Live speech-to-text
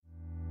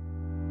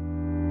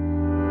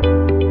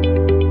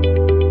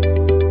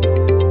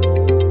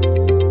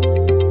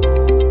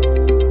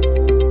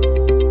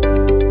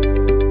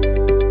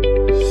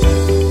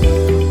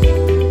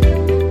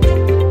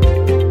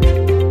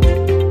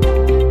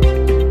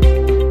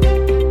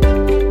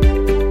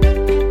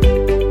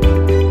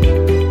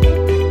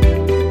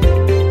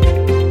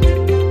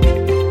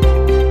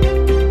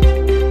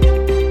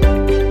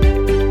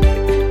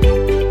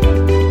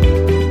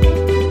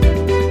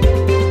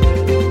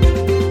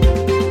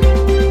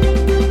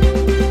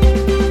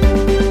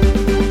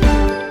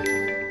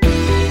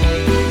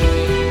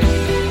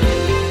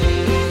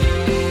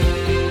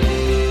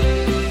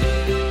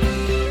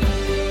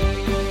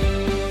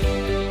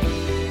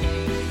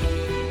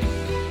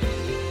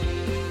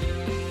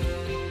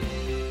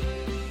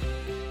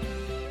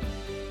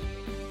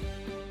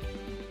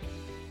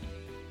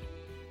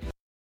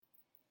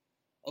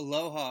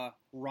Aloha,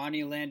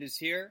 Ronnie Landis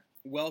here.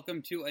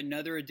 Welcome to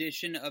another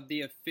edition of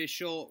the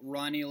official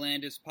Ronnie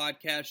Landis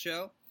podcast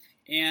show.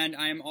 And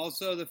I am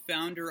also the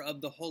founder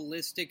of the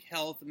Holistic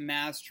Health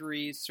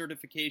Mastery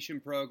Certification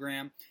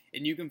Program.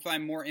 And you can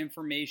find more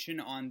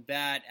information on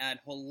that at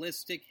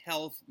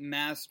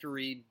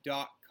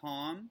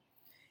holistichealthmastery.com.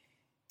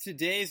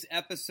 Today's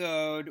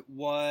episode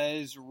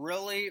was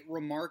really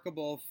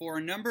remarkable for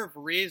a number of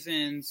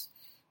reasons.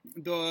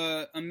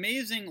 The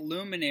amazing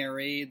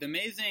luminary, the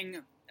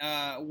amazing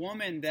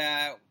woman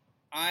that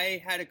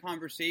I had a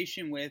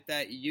conversation with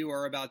that you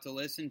are about to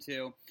listen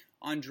to,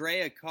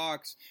 Andrea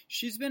Cox,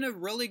 she's been a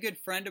really good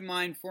friend of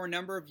mine for a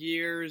number of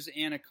years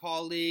and a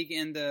colleague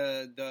in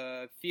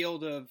the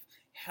field of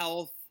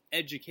health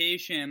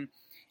education.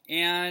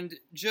 And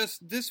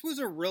just this was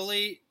a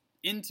really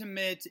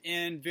intimate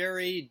and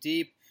very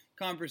deep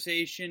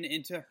conversation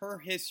into her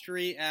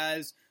history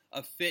as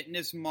a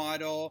fitness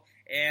model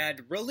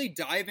and really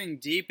diving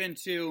deep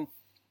into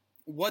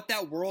what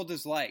that world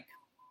is like,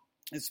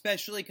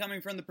 especially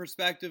coming from the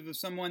perspective of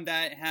someone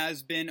that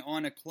has been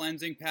on a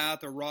cleansing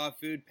path, a raw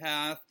food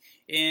path,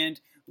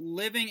 and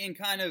living in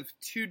kind of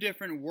two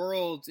different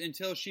worlds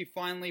until she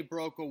finally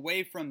broke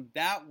away from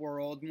that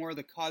world, more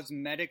the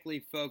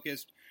cosmetically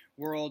focused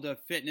world of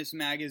fitness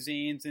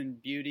magazines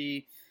and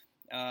beauty,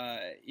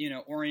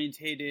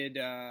 orientated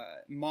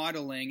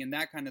modeling and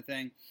that kind of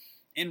thing,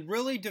 and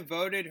really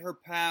devoted her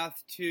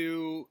path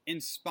to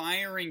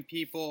inspiring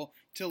people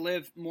to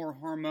live more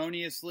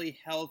harmoniously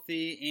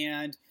healthy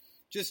and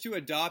just to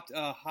adopt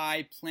a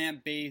high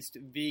plant-based,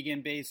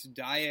 vegan-based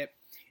diet.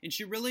 And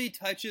she really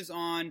touches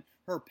on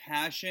her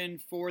passion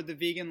for the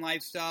vegan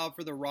lifestyle,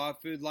 for the raw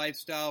food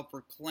lifestyle,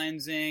 for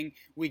cleansing.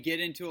 We get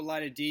into a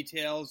lot of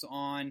details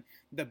on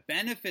the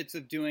benefits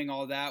of doing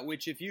all that,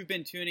 which if you've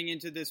been tuning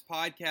into this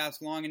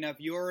podcast long enough,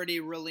 you already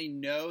really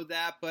know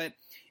that, but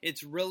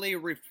it's really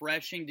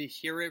refreshing to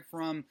hear it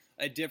from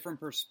a different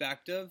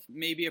perspective,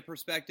 maybe a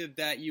perspective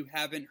that you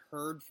haven't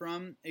heard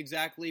from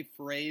exactly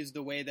phrased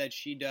the way that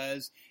she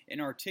does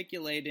and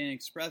articulate and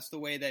express the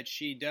way that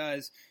she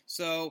does.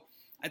 So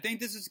I think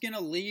this is going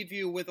to leave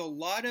you with a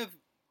lot of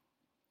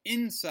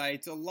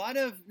insights, a lot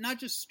of not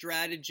just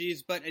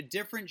strategies, but a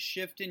different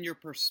shift in your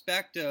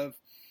perspective,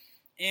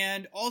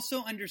 and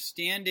also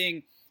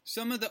understanding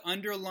some of the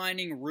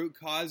underlying root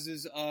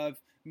causes of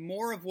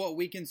more of what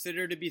we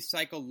consider to be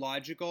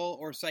psychological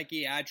or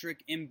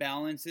psychiatric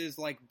imbalances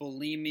like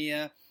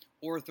bulimia,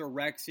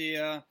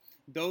 orthorexia,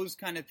 those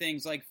kind of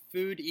things like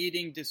food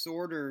eating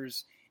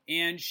disorders.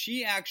 And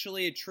she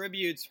actually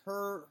attributes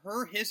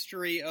her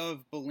history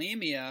of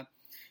bulimia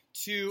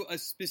to a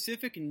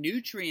specific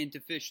nutrient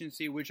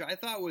deficiency, which I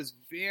thought was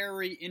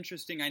very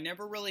interesting. I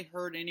never really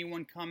heard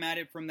anyone come at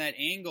it from that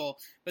angle,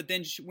 but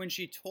then when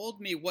she told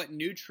me what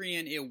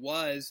nutrient it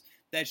was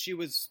that she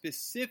was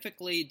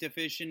specifically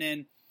deficient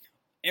in,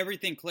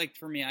 everything clicked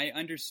for me. I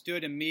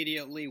understood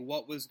immediately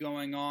what was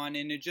going on,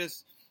 and it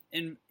just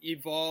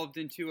evolved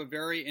into a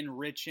very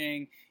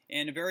enriching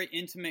and a very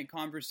intimate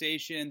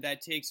conversation that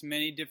takes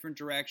many different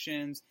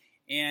directions,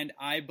 and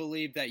I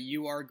believe that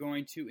you are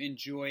going to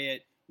enjoy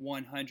it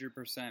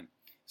 100%.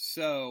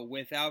 So,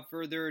 without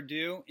further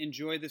ado,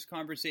 enjoy this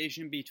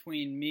conversation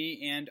between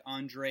me and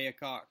Andrea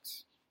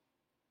Cox.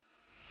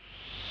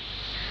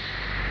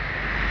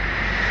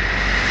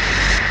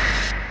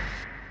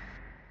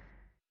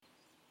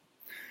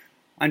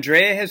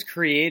 Andrea has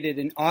created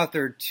and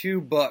authored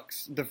 2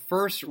 books. The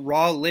first,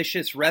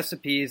 Rawlicious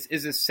Recipes,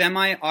 is a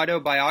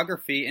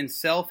semi-autobiography and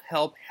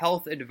self-help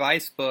health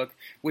advice book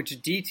which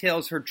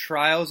details her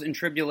trials and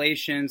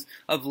tribulations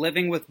of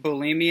living with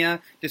bulimia,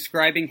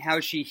 describing how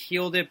she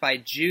healed it by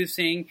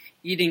juicing,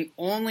 eating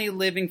only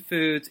living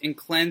foods, and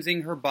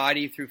cleansing her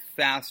body through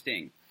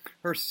fasting.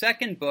 Her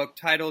second book,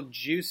 titled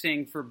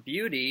Juicing for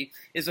Beauty,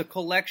 is a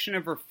collection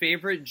of her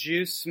favorite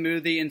juice,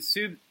 smoothie, and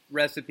soup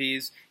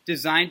recipes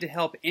designed to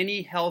help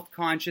any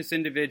health-conscious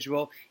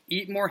individual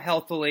eat more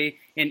healthily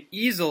and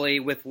easily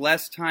with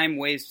less time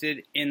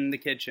wasted in the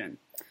kitchen.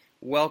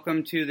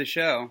 Welcome to the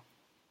show.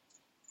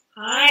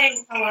 Hi,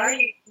 how are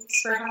you?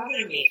 Thanks for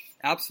having me.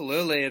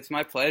 Absolutely, it's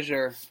my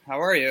pleasure. How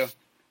are you?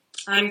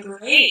 I'm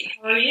great.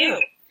 How are you?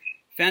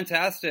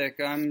 Fantastic.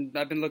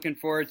 I've been looking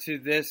forward to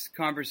this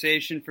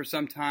conversation for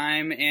some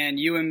time, and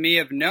you and me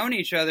have known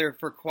each other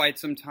for quite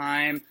some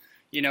time.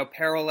 You know,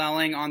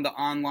 paralleling on the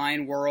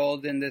online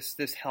world and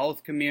this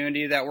health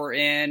community that we're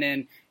in,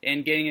 and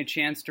getting a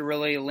chance to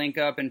really link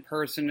up in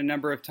person a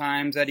number of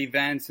times at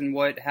events and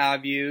what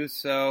have you.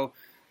 So,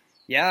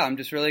 yeah, I'm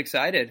just really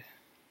excited.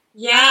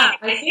 Yeah,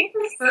 I think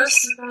we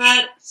first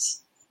met,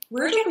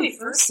 where did we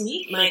first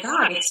meet? My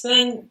God, it's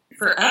been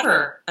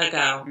forever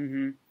ago.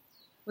 Mm-hmm.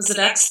 Was it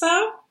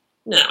Expo?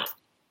 No.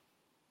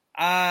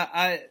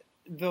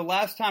 The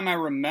last time I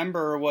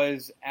remember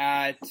was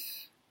at...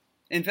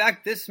 In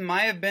fact, this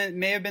may have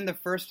been the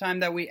first time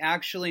that we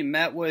actually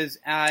met was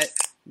at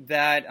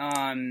that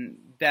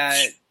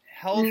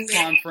health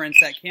conference,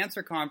 that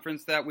cancer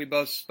conference that we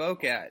both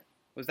spoke at.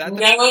 Was that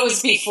No, it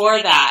was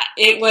before that.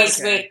 It was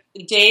Okay.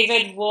 with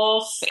David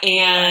Wolf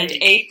and Right.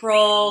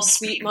 April,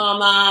 Sweet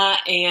Mama,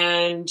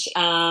 and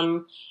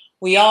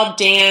we all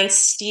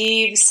danced.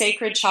 Steve,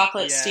 Sacred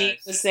Chocolate Steve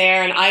Yes. was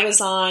there, and I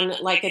was on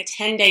like a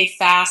 10-day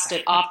fast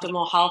at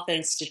Optimal Health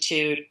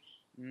Institute.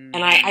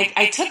 And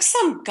I took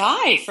some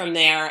guy from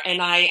there,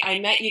 and I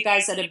met you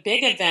guys at a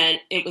big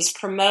event. It was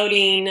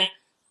promoting,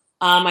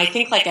 I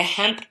think, like a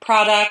hemp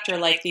product or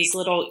like these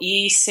little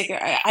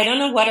e-cigarette. I don't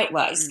know what it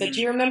was, but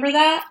do you remember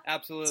that?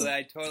 Absolutely.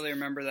 I totally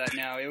remember that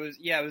now. It was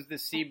the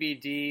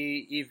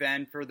CBD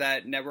event for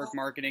that network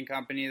marketing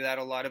company that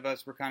a lot of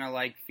us were kind of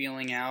like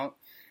feeling out.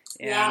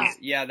 And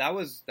that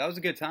was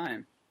a good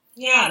time.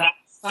 Yeah, that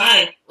was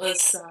fun. It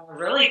was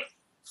really,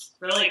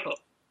 really cool.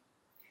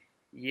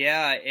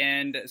 Yeah,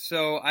 and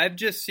so I've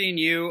just seen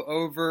you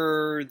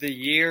over the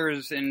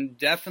years and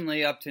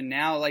definitely up to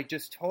now, like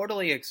just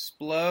totally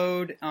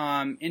explode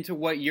into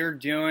what you're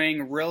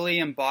doing, really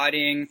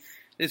embodying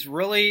this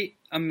really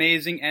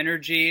amazing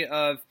energy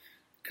of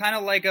kind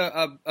of like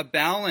a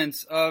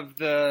balance of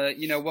the,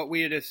 what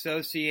we would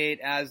associate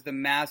as the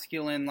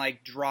masculine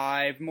like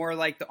drive, more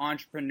like the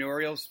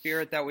entrepreneurial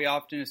spirit that we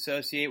often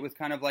associate with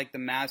kind of like the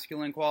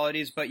masculine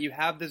qualities, but you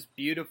have this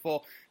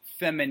beautiful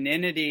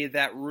femininity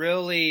that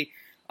really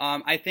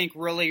I think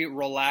really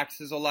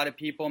relaxes a lot of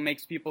people,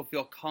 makes people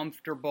feel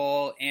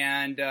comfortable,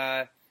 and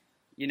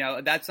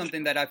that's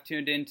something that I've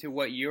tuned into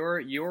what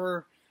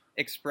you're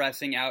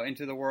expressing out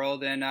into the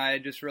world, and I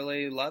just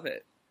really love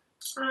it.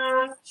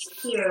 Thank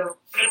you.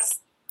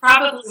 That's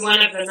probably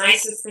one of the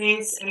nicest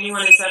things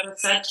anyone has ever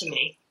said to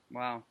me.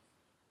 Wow.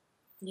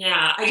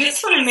 Yeah, I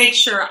just want to make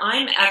sure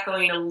I'm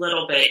echoing a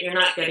little bit. You're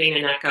not getting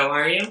an echo,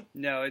 are you?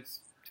 No, it's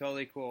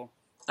totally cool.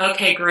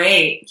 Okay,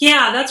 great.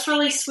 Yeah, that's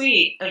really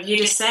sweet of you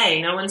to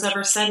say. No one's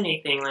ever said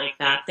anything like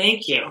that.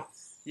 Thank you.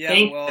 Yeah,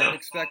 Thank well, you.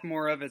 expect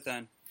more of it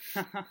then.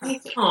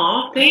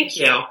 Aw, thank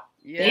you.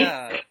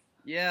 Yeah. Thank you.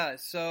 Yeah,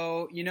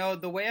 so,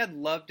 the way I'd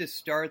love to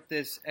start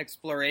this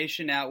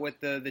exploration out with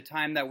the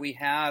time that we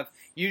have,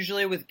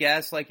 usually with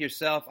guests like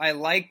yourself, I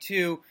like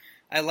to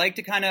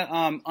kind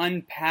of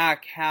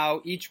unpack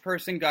how each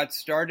person got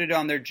started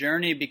on their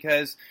journey,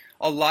 because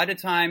a lot of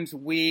times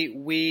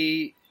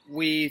we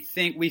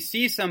think we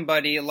see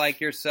somebody like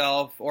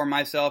yourself or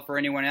myself or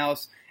anyone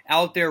else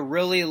out there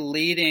really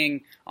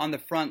leading on the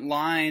front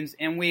lines,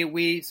 and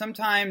we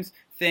sometimes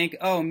think,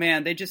 oh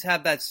man, they just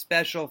have that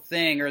special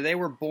thing, or they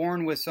were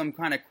born with some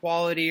kind of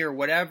quality or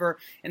whatever,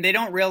 and they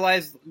don't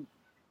realize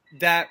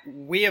that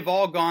we have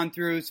all gone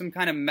through some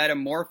kind of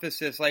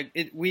metamorphosis. Like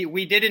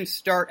we didn't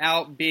start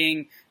out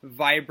being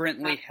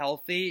vibrantly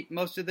healthy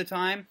most of the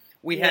time.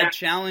 We had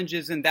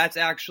challenges, and that's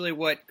actually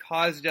what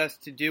caused us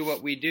to do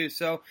what we do.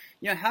 So,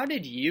 how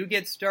did you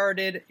get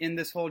started in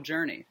this whole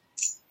journey?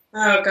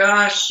 Oh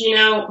gosh,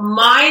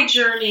 my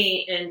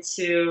journey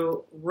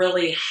into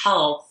really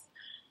health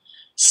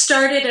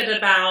started at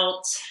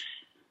about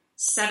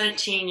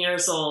 17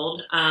 years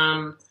old.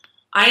 I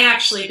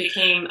actually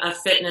became a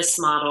fitness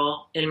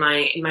model in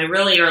my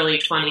really early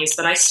 20s,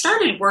 but I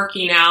started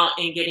working out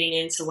and getting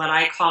into what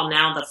I call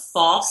now the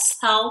false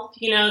health,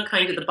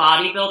 kind of the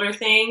bodybuilder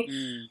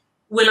thing.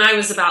 When I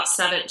was about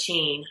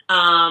 17,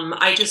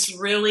 I just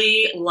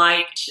really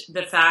liked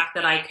the fact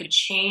that I could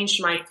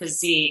change my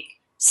physique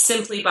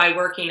simply by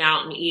working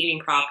out and eating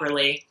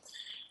properly.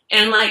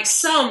 And like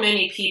so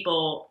many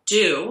people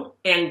do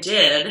and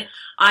did,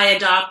 I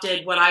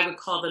adopted what I would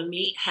call the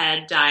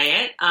meathead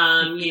diet,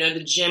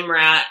 the gym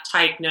rat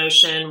type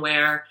notion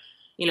where,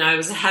 I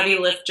was a heavy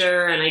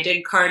lifter and I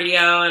did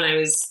cardio and I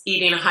was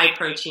eating a high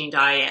protein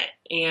diet.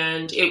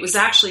 And it was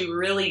actually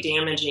really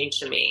damaging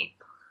to me.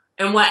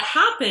 And what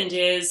happened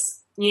is,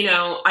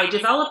 I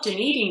developed an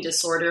eating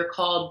disorder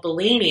called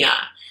bulimia.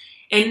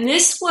 And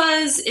this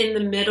was in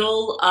the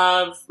middle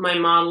of my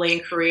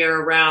modeling career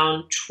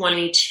around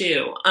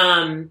 22.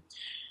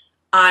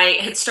 I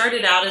had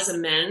started out as a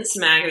men's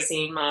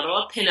magazine model,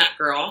 a pinup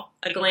girl,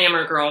 a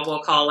glamour girl, we'll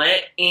call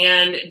it.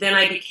 And then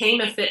I became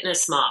a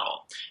fitness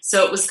model.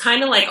 So it was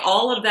kind of like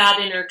all of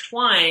that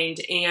intertwined.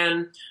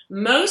 And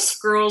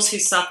most girls who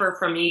suffer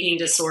from eating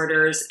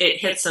disorders, it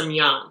hits them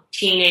young,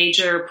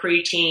 teenager,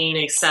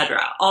 preteen,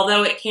 etc.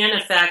 Although it can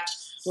affect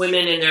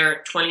women in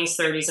their 20s,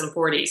 30s, and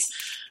 40s.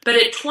 But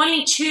at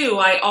 22,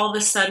 I all of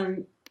a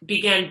sudden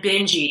began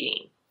binge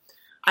eating.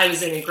 I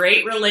was in a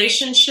great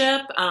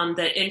relationship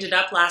that ended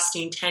up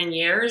lasting 10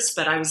 years,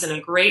 but I was in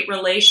a great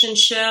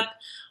relationship.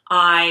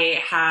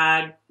 I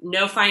had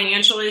no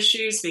financial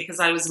issues because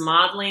I was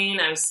modeling.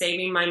 I was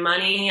saving my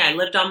money. I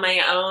lived on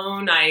my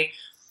own.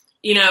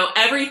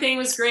 Everything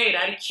was great.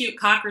 I had a cute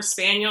Cocker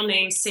Spaniel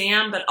named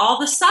Sam, but all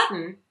of a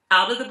sudden,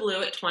 out of the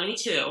blue at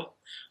 22,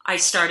 I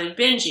started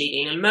binge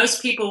eating. And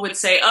most people would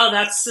say, oh,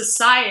 that's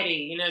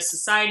society.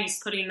 Society's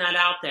putting that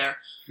out there.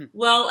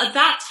 Well, at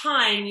that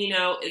time,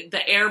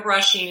 the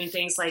airbrushing and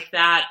things like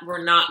that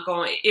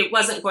it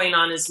wasn't going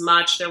on as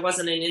much. There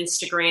wasn't an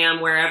Instagram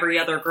where every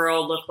other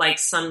girl looked like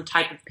some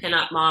type of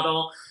pinup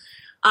model.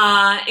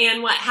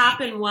 And what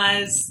happened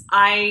was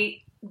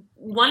I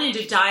wanted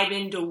to dive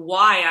into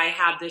why I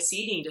have this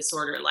eating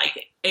disorder.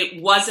 Like,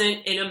 it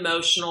wasn't an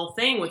emotional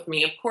thing with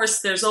me. Of course,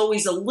 there's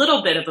always a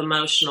little bit of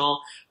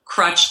emotional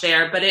crutch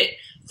there, but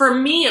for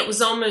me, it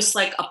was almost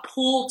like a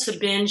pull to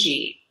binge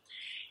eat.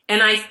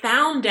 And I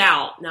found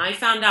out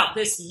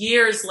this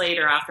years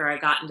later after I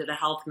got into the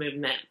health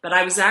movement, but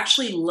I was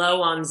actually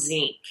low on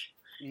zinc.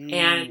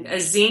 And a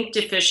zinc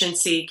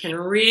deficiency can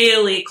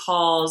really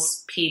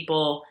cause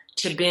people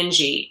to binge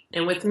eat.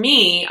 And with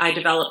me, I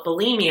developed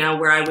bulimia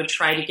where I would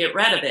try to get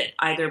rid of it,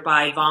 either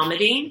by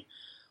vomiting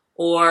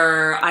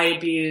or I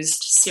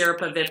abused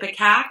syrup of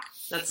ipecac.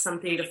 That's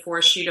something to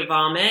force you to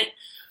vomit.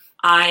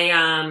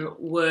 I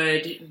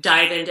would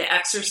dive into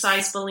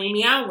exercise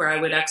bulimia where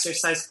I would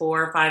exercise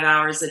 4 or 5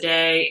 hours a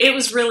day. It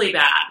was really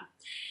bad.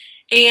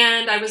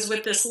 And I was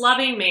with this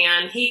loving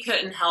man. He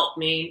couldn't help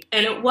me.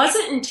 And it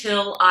wasn't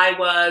until I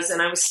was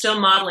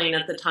still modeling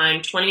at the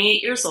time,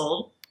 28 years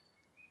old,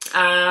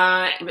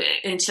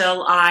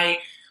 until I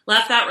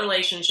left that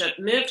relationship,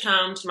 moved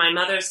home to my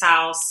mother's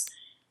house,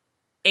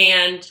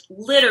 and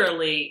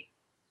literally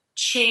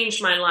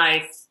changed my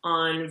life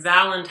on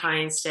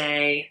Valentine's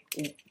Day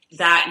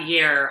that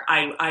year.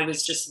 I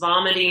was just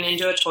vomiting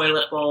into a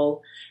toilet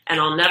bowl. And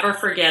I'll never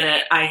forget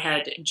it. I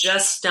had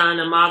just done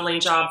a modeling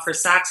job for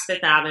Saks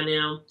Fifth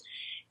Avenue,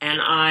 and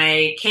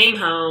I came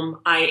home.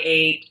 I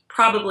ate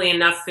probably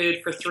enough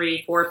food for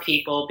 3-4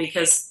 people,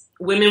 because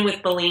women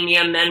with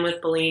bulimia, men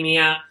with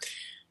bulimia,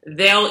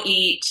 they'll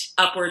eat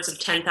upwards of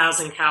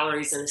 10,000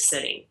 calories in a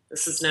sitting.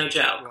 This is no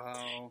joke.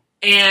 Wow.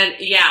 And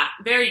yeah,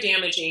 very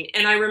damaging.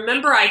 And I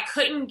remember I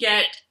couldn't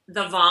get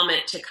the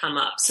vomit to come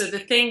up. So the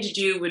thing to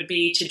do would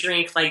be to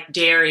drink like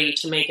dairy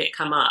to make it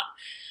come up.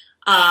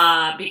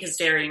 Because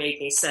dairy made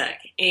me sick,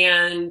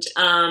 and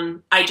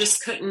I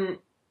just couldn't,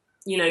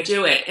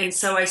 do it. And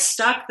so I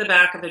stuck the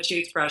back of a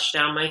toothbrush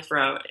down my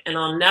throat, and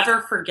I'll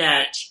never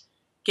forget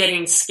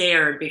getting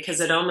scared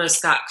because it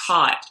almost got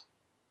caught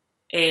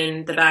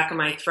in the back of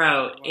my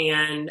throat. Wow.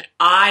 And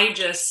I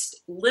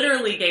just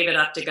literally gave it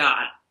up to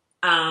God.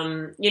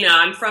 I'm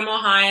from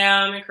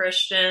Ohio, I'm a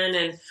Christian,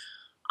 and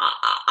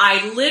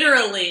I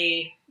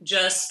literally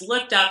just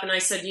looked up and I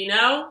said,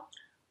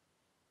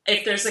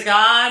 if there's a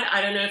God,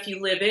 I don't know if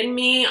you live in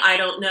me. I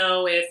don't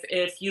know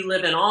if you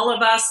live in all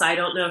of us. I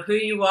don't know who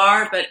you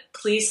are, but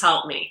please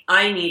help me.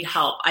 I need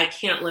help. I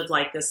can't live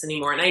like this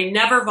anymore. And I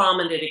never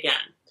vomited again.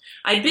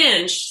 I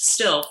binged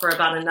still for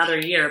about another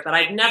year, but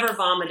I've never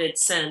vomited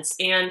since.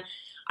 And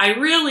I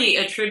really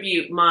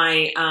attribute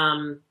my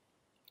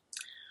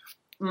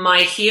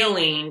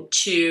healing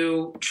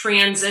to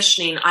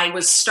transitioning. I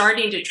was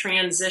starting to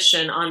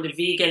transition onto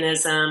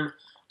veganism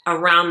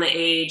around the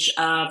age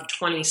of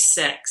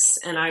 26.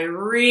 And I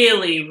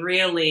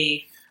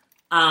really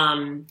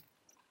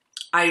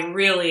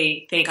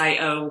think I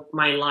owe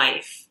my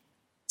life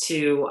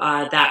to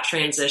that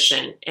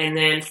transition. And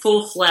then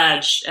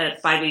full-fledged,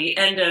 by the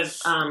end of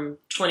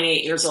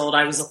 28 years old,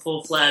 I was a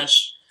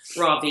full-fledged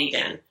raw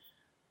vegan.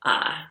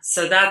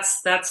 So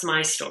that's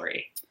my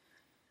story.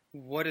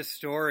 What a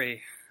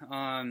story.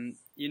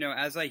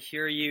 As I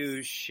hear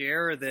you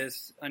share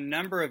this, a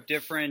number of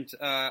different,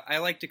 I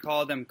like to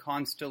call them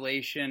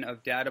constellation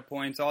of data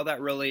points. All that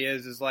really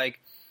is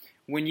like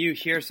when you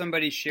hear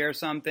somebody share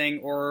something,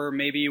 or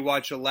maybe you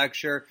watch a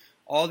lecture,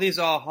 all these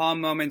aha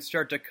moments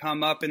start to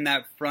come up in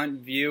that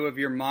front view of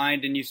your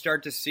mind, and you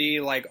start to see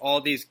like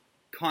all these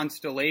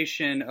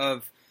constellation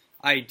of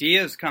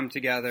ideas come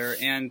together.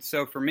 And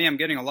so for me, I'm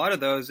getting a lot of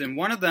those. And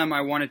one of them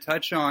I want to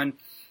touch on,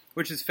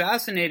 which is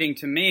fascinating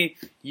to me.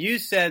 You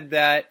said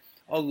that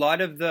a lot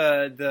of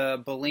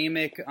the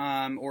bulimic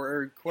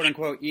or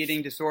quote-unquote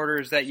eating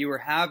disorders that you were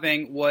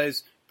having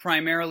was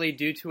primarily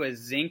due to a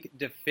zinc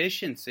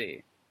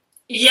deficiency.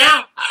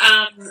 Yeah,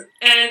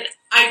 and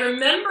I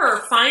remember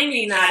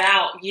finding that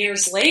out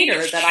years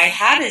later that I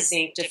had a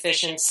zinc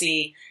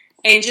deficiency,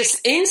 and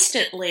just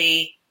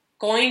instantly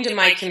going to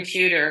my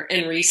computer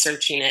and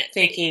researching it,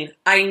 thinking,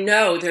 I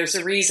know there's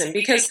a reason.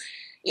 Because,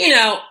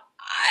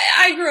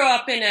 I grew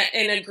up in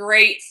a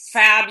great,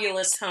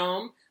 fabulous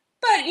home.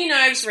 But,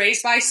 I was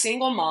raised by a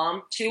single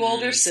mom, 2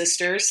 older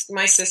sisters.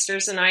 My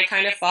sisters and I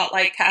kind of fought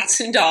like cats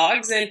and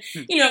dogs. And,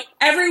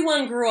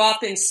 everyone grew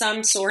up in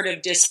some sort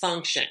of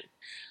dysfunction.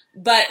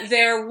 But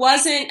there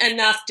wasn't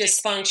enough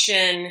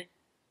dysfunction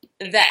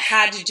that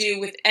had to do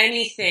with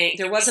anything.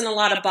 There wasn't a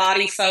lot of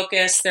body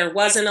focus. There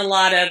wasn't a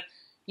lot of,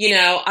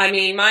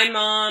 my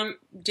mom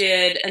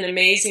did an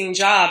amazing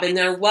job, and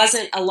there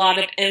wasn't a lot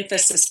of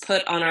emphasis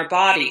put on our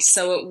bodies.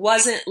 So it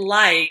wasn't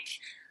like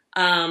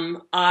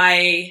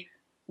I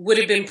would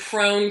have been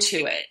prone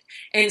to it.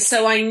 And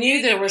so I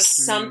knew there was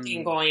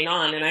something going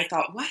on, and I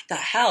thought, what the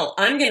hell?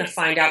 I'm going to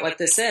find out what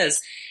this is.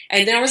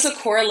 And there was a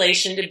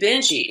correlation to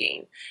binge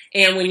eating.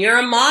 And when you're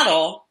a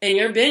model and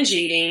you're binge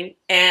eating,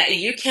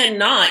 you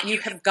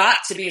have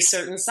got to be a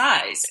certain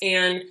size.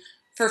 And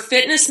for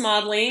fitness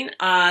modeling,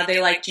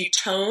 they liked you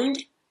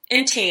toned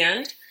and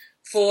tanned.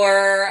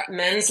 for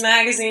men's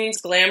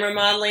magazines, glamour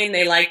modeling.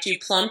 They liked you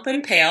plump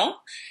and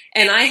pale.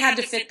 And I had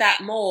to fit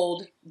that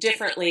mold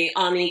differently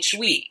on each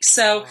week.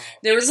 So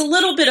there was a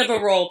little bit of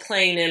a role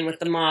playing in with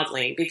the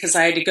modeling because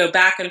I had to go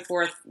back and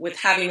forth with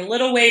having a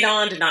little weight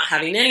on to not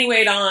having any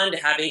weight on to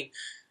having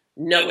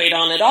no weight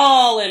on at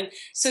all. And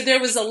so there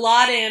was a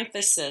lot of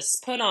emphasis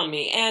put on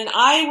me. And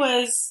I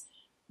was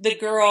the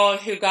girl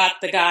who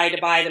got the guy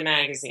to buy the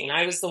magazine.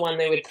 I was the one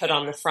they would put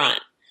on the front.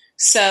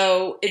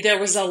 So there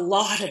was a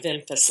lot of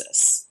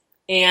emphasis.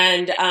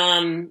 And,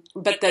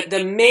 but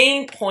the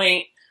main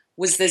point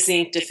was the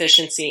zinc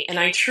deficiency. And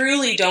I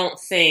truly don't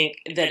think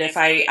that if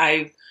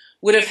I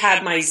would have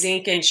had my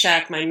zinc in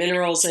check, my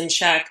minerals in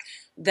check,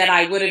 that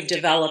I would have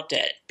developed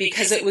it,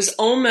 because it was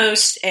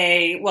almost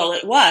there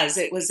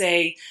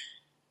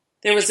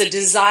was a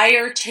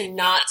desire to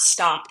not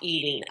stop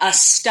eating, a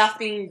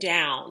stuffing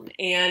down.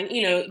 And,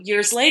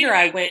 years later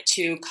I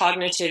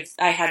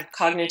had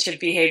cognitive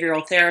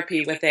behavioral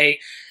therapy with a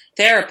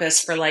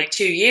therapist for like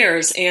 2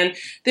 years. And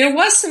there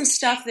was some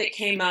stuff that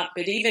came up,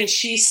 but even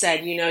she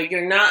said,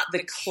 you're not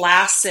the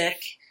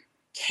classic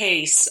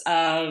case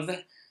of,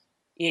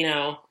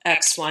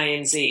 X, Y,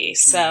 and Z.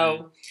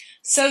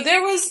 So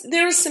there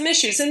was some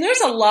issues, and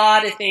there's a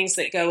lot of things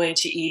that go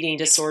into eating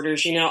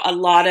disorders. A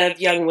lot of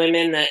young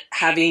women that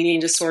have eating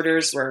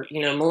disorders were,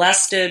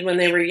 molested when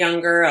they were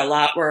younger.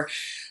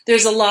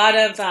 There's a lot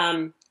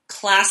of,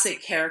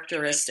 classic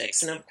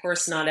characteristics. And of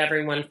course, not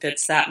everyone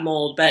fits that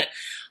mold, but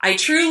I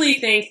truly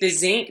think the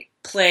zinc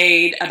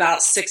played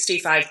about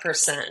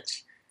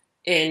 65%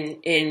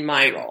 in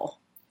my role.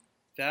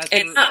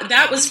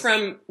 That was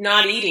from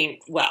not eating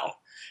well.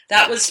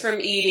 That was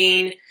from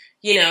eating,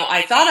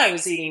 I thought I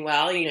was eating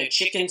well,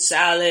 chicken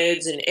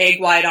salads and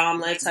egg white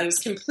omelets. I was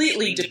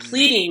completely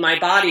depleting my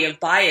body of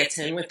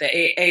biotin with the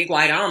egg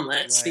white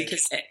omelets,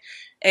 because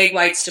egg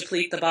whites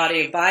deplete the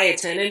body of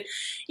biotin. And,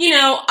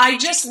 I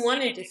just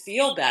wanted to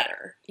feel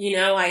better.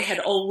 I had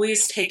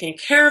always taken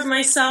care of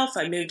myself.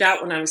 I moved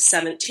out when I was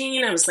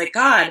 17. I was like,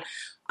 God,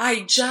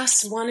 I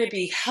just want to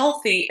be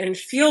healthy and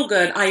feel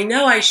good. I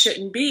know I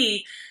shouldn't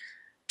be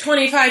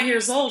 25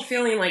 years old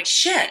feeling like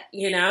shit,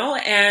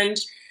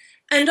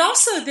 and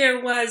also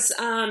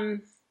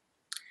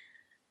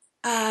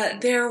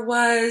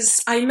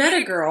I met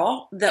a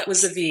girl that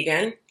was a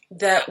vegan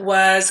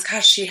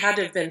she had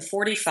to have been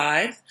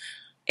 45.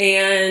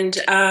 And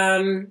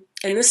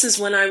this is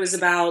when I was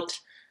about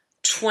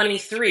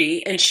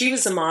 23, and she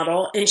was a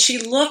model, and she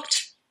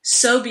looked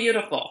so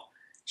beautiful.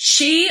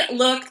 She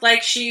looked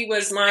like she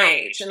was my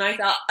age, and I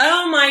thought,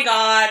 oh my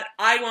God,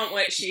 I want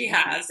what she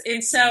has.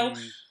 And so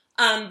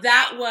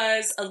that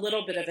was a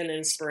little bit of an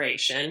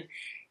inspiration.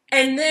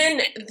 And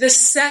then the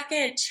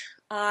second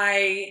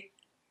I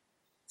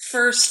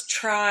first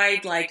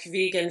tried like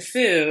vegan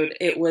food,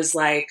 it was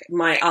like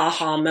my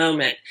aha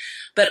moment.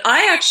 But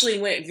I actually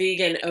went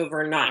vegan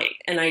overnight,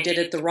 and I did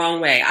it the wrong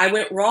way. I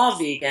went raw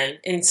vegan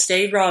and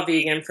stayed raw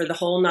vegan for the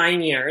whole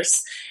 9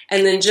 years.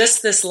 And then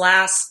just this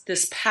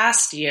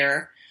past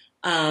year,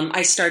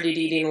 I started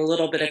eating a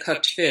little bit of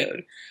cooked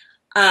food.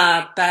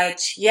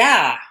 But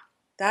yeah,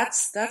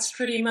 that's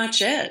pretty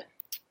much it.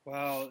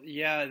 Well,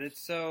 yeah, that's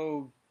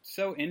so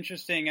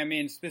interesting. I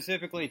mean,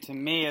 specifically to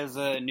me as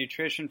a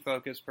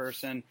nutrition-focused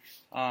person,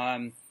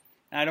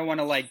 I don't want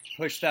to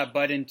push that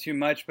button too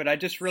much, but I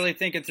just really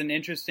think it's an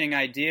interesting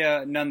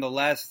idea,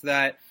 nonetheless,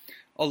 that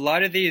a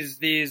lot of these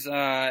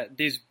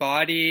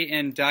body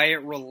and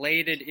diet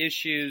related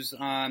issues,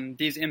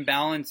 these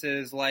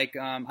imbalances,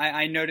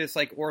 I notice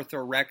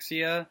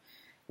orthorexia,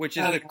 which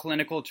is a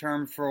clinical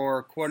term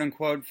for quote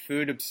unquote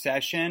food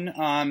obsession,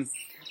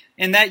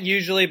 and that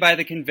usually by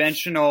the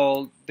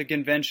conventional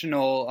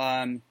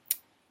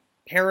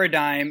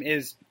paradigm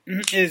is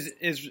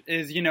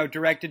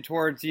directed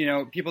towards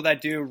people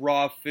that do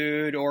raw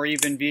food or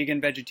even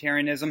vegan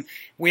vegetarianism.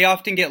 We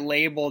often get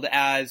labeled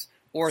as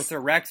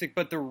orthorexic,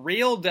 but the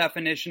real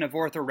definition of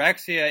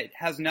orthorexia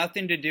has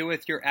nothing to do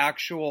with your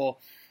actual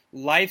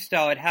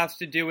lifestyle. It has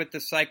to do with the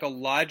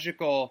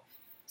psychological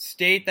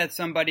state that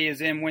somebody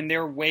is in when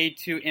they're way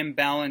too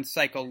imbalanced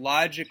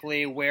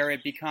psychologically, where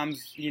it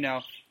becomes,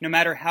 no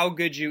matter how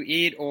good you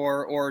eat,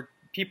 or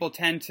people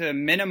tend to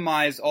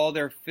minimize all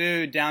their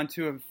food down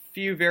to a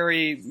few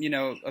very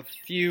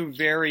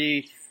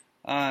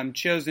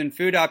chosen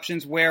food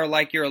options, where,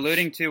 like you're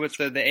alluding to with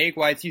the egg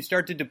whites, you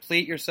start to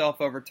deplete yourself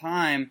over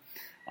time.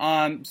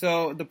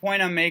 So the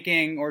point I'm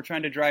making or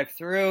trying to drive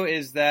through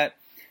is that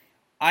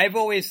I've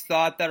always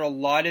thought that a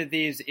lot of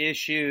these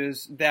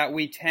issues that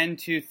we tend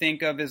to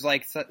think of as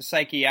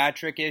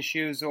psychiatric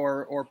issues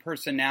or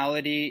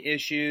personality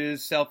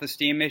issues,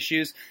 self-esteem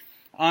issues,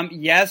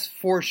 yes,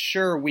 for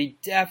sure, we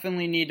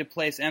definitely need to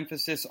place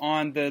emphasis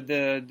on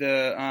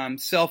the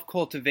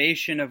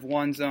self-cultivation of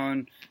one's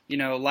own,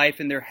 life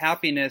and their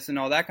happiness and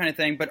all that kind of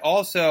thing. But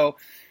also,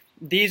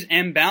 these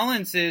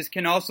imbalances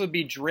can also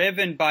be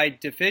driven by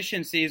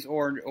deficiencies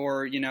or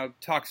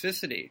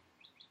toxicity.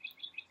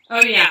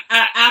 Oh yeah,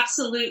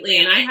 absolutely.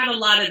 And I had a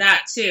lot of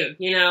that too.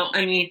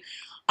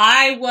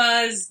 I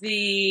was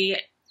the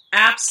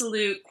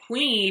absolute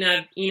queen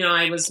of,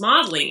 I was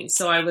modeling.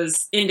 So I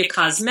was into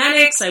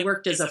cosmetics. I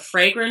worked as a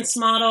fragrance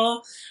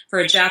model for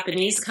a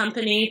Japanese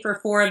company for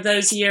 4 of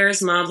those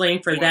years,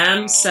 modeling for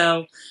them.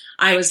 So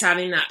I was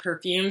having that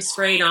perfume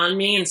sprayed on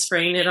me and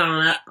spraying it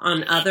on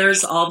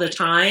others all the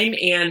time.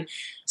 And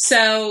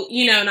so,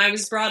 and I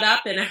was brought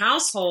up in a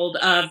household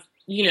of,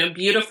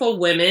 beautiful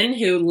women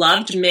who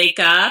loved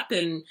makeup,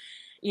 and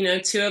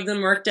 2 of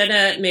them worked at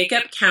a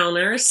makeup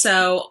counter.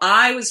 So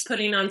I was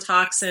putting on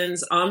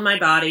toxins on my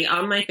body,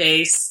 on my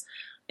face,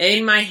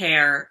 in my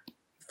hair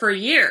for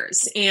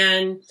years.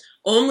 And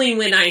only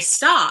when I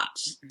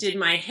stopped did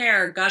my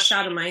hair gush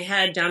out of my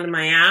head down to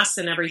my ass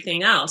and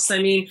everything else. I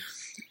mean,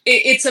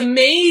 it's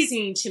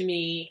amazing to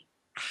me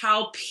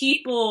how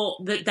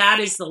people, that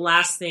is the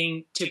last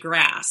thing to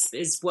grasp,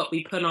 is what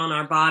we put on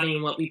our body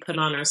and what we put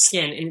on our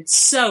skin. And it's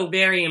so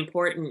very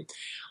important.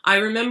 I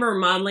remember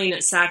modeling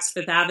at Saks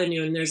Fifth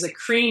Avenue, and there's a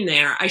cream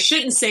there. I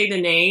shouldn't say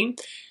the name,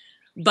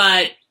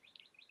 but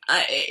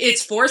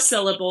it's 4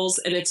 syllables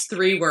and it's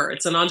 3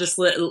 words, and I'll just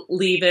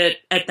leave it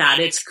at that.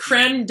 It's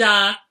creme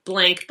de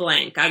blank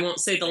blank. I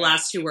won't say the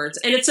last 2 words.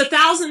 And it's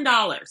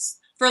 $1,000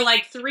 for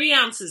like 3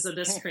 ounces of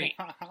this cream.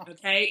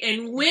 Okay.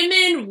 And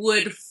women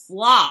would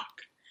flock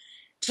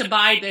to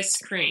buy this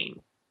cream.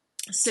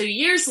 So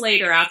years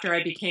later, after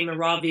I became a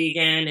raw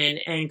vegan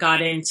and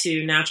got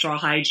into natural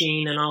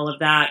hygiene and all of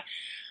that,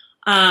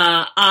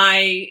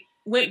 I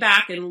went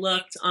back and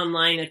looked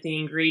online at the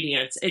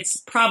ingredients. It's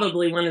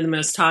probably one of the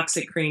most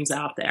toxic creams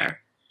out there.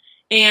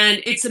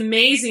 And it's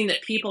amazing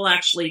that people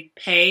actually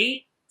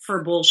pay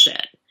for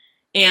bullshit.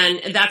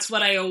 And that's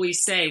what I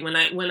always say when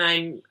I'm,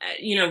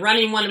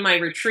 running one of my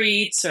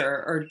retreats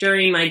or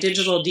during my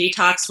digital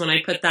detox, when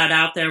I put that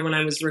out there, when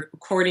I was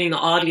recording the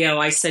audio,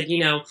 I said,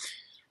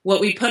 what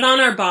we put on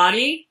our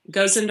body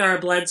goes into our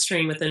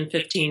bloodstream within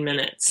 15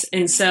 minutes.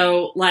 And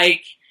so,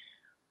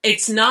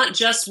 it's not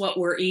just what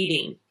we're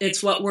eating.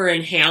 It's what we're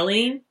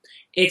inhaling.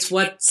 It's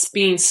what's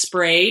being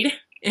sprayed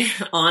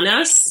on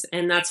us.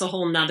 And that's a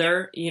whole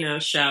nother,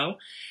 show.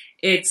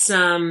 It's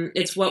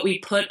what we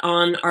put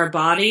on our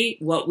body,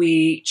 what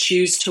we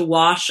choose to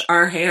wash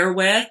our hair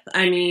with.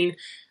 I mean,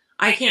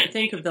 I can't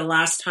think of the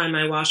last time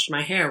I washed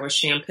my hair with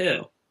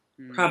shampoo.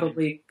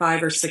 Probably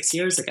 5 or 6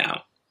 years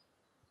ago.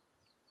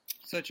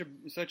 Such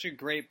a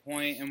great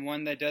point, and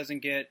one that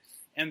doesn't get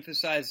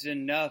emphasized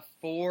enough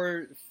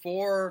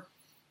for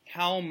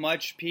how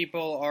much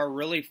people are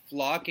really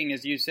flocking,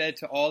 as you said,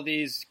 to all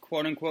these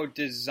quote-unquote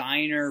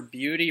designer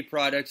beauty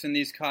products and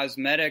these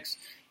cosmetics.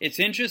 It's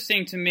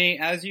interesting to me,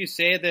 as you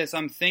say this,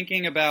 I'm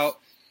thinking about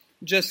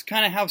just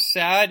kind of how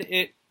sad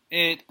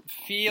it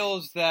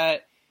feels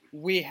that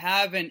we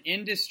have an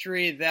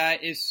industry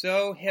that is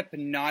so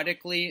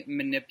hypnotically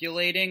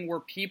manipulating,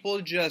 where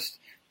people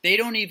they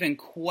don't even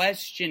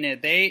question it.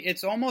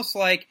 It's almost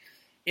like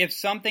if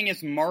something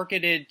is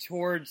marketed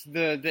towards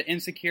the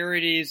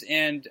insecurities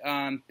and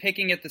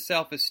picking at the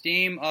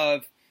self-esteem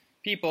of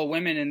people,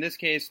 women in this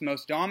case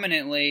most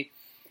dominantly,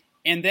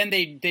 and then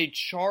they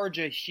charge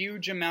a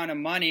huge amount of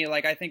money,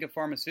 like I think of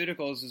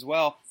pharmaceuticals as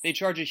well. They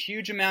charge a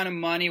huge amount of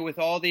money with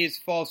all these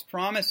false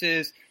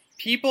promises.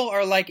 People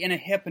are like in a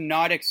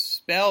hypnotic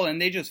spell, and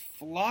they just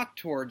flock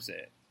towards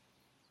it.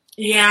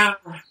 Yeah,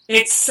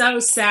 it's so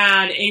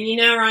sad. And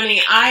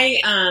Ronnie,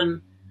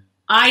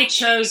 I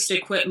chose to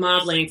quit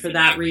modeling for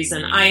that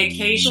reason. I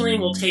occasionally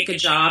will take a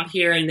job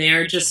here and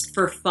there just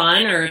for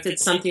fun, or if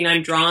it's something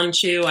I'm drawn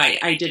to.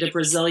 I did a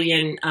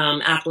Brazilian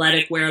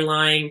athletic wear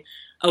line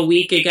a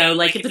week ago.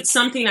 Like, if it's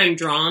something I'm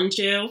drawn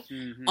to,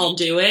 I'll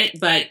do it.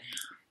 But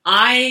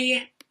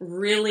I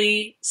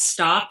really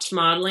stopped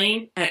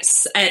modeling at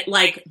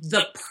like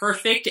the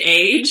perfect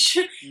age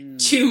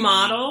to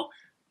model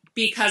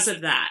because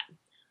of that.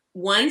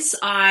 Once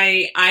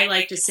I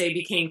like to say,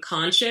 became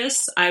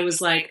conscious, I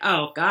was like,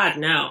 oh God,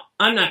 no,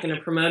 I'm not going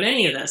to promote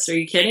any of this. Are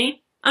you kidding?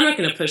 I'm not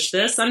going to push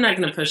this. I'm not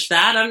going to push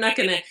that. I'm not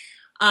going to,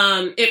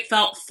 it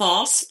felt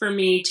false for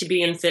me to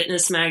be in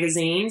fitness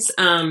magazines.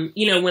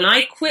 When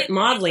I quit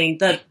modeling,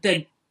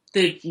 the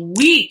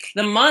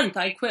month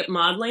I quit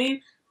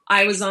modeling,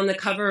 I was on the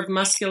cover of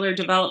Muscular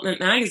Development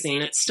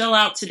magazine. It's still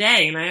out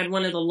today. And I had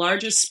one of the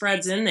largest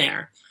spreads in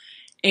there.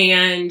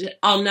 And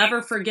I'll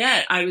never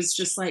forget, I was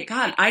just like,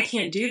 God, I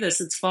can't do this.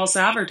 It's false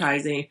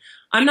advertising.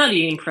 I'm not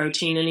eating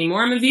protein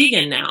anymore. I'm a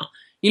vegan now.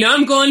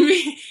 I'm going,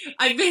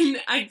 I've been,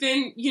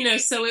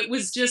 so it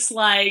was just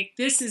like,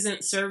 this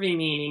isn't serving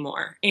me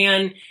anymore.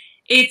 And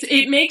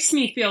it makes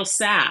me feel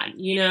sad.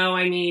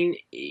 I mean,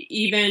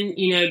 even,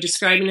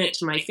 describing it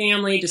to my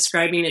family,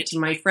 describing it to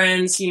my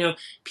friends,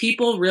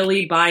 people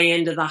really buy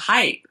into the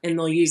hype, and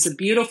they'll use a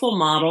beautiful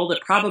model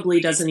that probably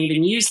doesn't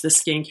even use the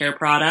skincare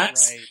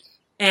products. Right.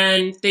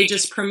 And they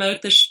just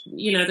promote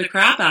the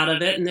crap out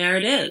of it, and there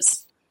it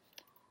is.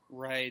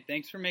 Right.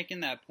 Thanks for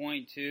making that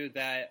point too.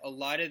 That a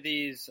lot of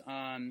these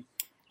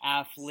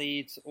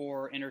athletes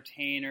or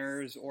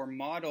entertainers or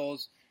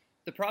models,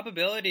 the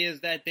probability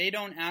is that they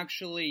don't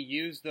actually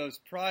use those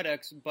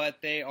products, but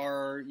they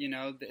are,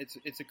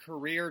 it's a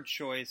career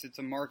choice. It's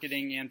a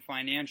marketing and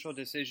financial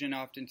decision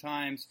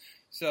oftentimes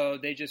so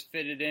they just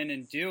fit it in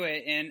and do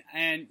it.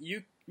 And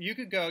you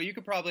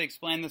could probably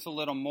explain this a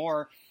little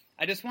more.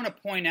 I just want to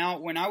point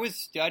out, when I was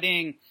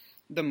studying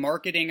the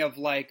marketing of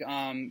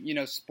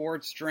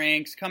sports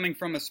drinks, coming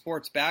from a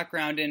sports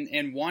background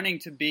and wanting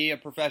to be a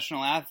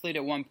professional athlete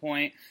at one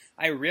point,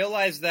 I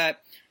realized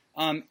that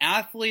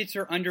athletes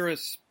are under a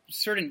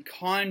certain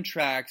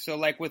contract.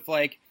 So with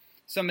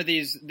some of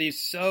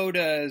these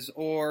sodas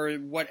or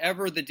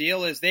whatever the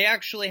deal is, they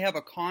actually have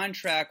a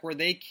contract where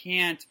they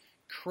can't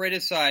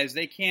criticize.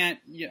 They can't,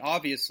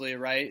 obviously,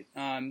 right?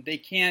 They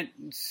can't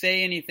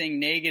say anything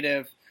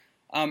negative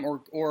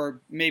or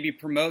maybe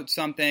promote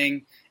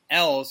something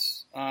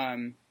else,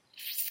 while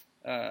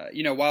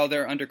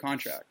they're under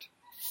contract.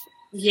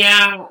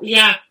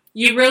 Yeah.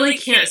 You really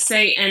can't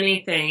say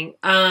anything.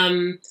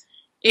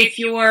 If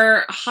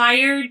you're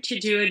hired to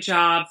do a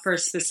job for a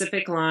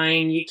specific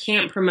line, you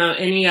can't promote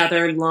any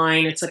other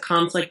line. It's a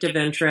conflict of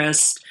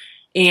interest.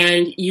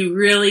 And you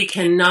really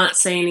cannot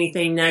say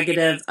anything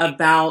negative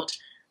about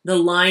the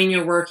line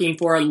you're working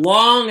for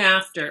long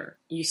after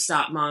you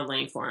stop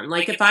modeling for them.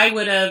 Like if I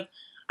would have,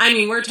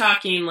 we're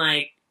talking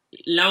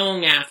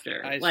long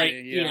after,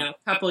 a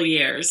couple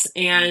years.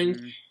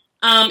 And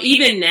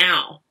even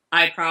now,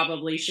 I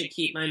probably should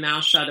keep my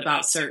mouth shut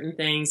about certain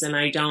things, and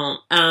I don't.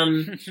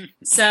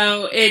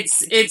 So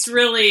it's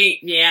really,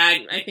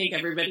 I think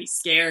everybody's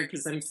scared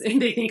because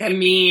they think I'm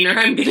mean or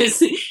I'm gonna,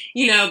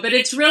 But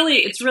it's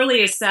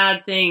really a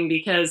sad thing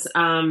because,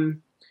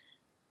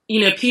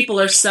 people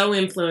are so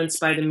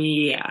influenced by the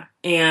media,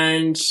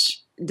 and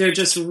they're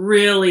just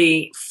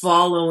really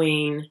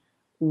following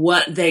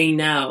what they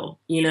know,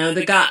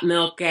 the got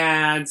milk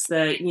ads,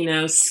 the,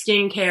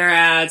 skincare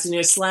ads,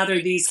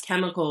 slather these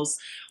chemicals,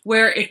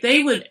 where if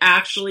they would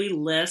actually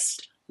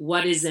list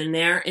what is in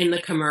there in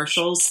the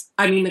commercials,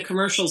 the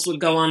commercials would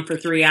go on for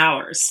 3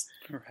 hours.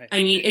 Right.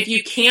 If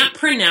you can't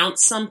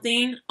pronounce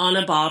something on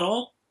a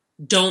bottle,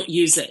 don't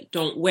use it.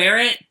 Don't wear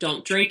it.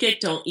 Don't drink it.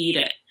 Don't eat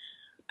it.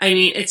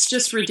 It's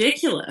just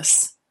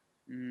ridiculous.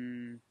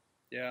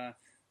 Yeah.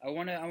 I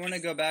want to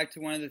go back to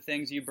one of the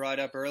things you brought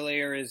up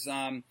earlier is,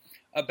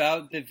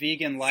 about the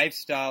vegan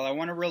lifestyle. I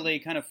want to really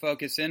kind of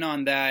focus in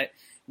on that.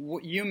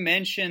 You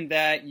mentioned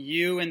that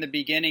in the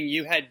beginning,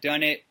 you had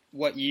done it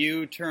what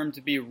you termed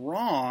to be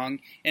wrong,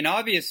 and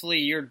obviously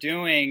you're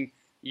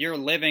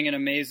living an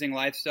amazing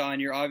lifestyle,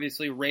 and you're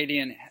obviously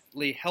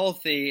radiantly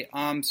healthy.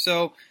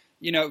 So,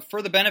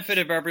 for the benefit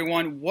of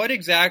everyone, what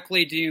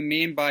exactly do you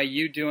mean by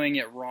you doing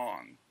it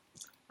wrong?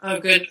 Oh,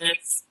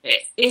 goodness.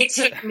 It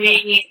took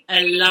me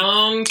a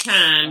long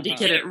time to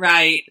get it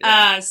right.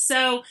 Yeah.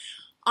 So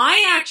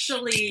I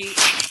actually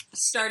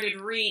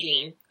started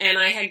reading, and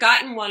I had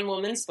gotten one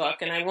woman's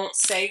book, and I won't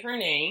say her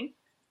name.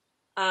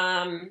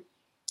 Can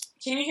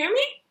you hear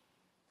me?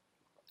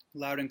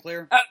 Loud and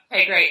clear.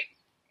 Okay, great.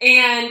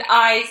 And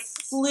I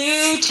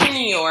flew to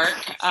New York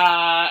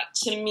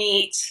to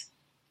meet,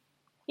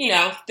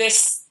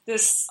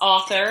 this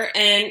author.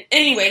 And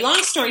anyway,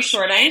 long story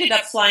short, I ended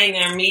up flying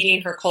there,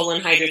 meeting her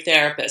colon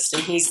hydrotherapist,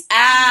 and he's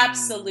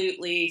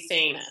absolutely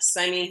famous.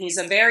 He's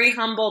a very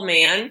humble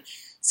man,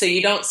 so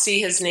you don't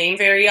see his name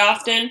very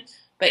often,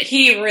 but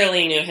he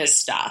really knew his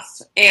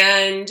stuff.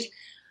 And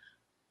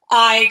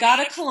I got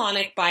a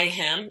colonic by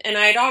him, and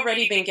I had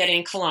already been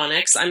getting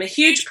colonics. I'm a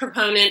huge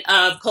proponent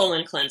of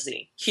colon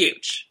cleansing.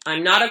 Huge.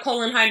 I'm not a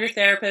colon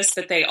hydrotherapist,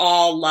 but they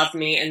all love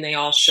me, and they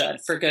all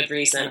should, for good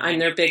reason. I'm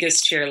their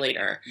biggest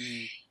cheerleader.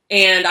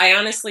 And I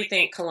honestly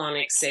think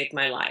colonics saved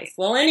my life.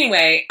 Well,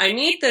 anyway, I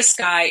meet this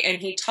guy, and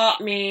he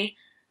taught me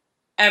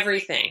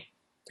everything.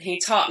 He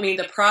taught me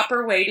the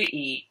proper way to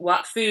eat,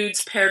 what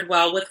foods paired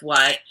well with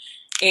what,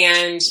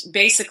 and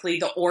basically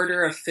the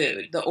order of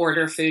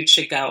food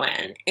should go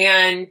in.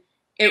 And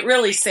it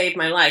really saved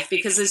my life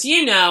because, as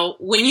you know,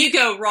 when you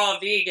go raw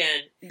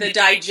vegan, the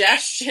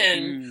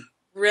digestion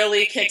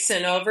really kicks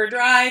in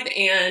overdrive.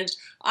 And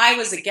I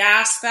was a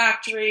gas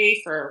factory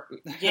for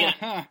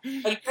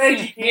a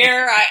good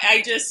year.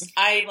 I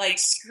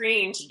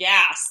screamed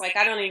gas.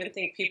 I don't even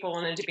think people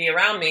wanted to be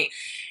around me.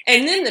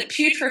 And then the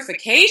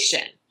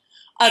putrefaction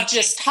of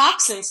just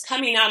toxins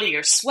coming out of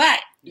your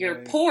sweat,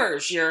 your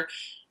pores,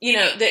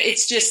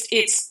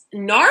 it's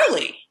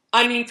gnarly.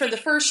 For the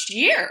first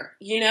year,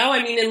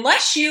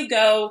 unless you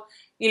go,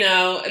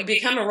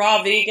 become a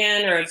raw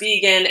vegan or a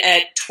vegan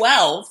at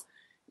 12,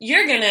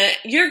 you're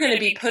gonna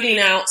be putting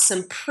out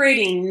some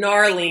pretty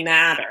gnarly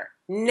matter,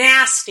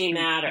 nasty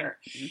matter.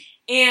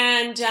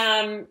 And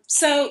I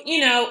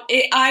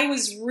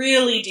was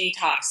really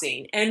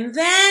detoxing. And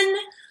then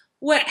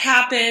what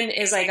happened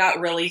is I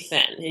got really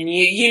thin, and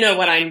you know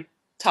what I'm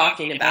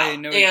talking about. I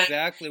know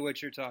exactly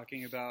what you're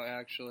talking about,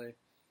 actually.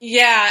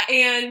 Yeah,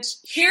 and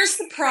here's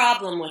the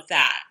problem with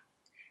that.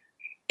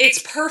 It's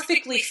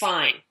perfectly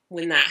fine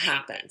when that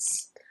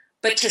happens.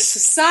 But to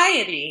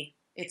society,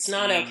 it's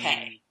not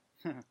okay.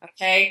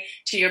 Okay?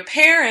 To your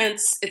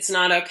parents, it's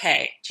not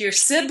okay. To your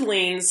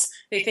siblings,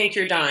 they think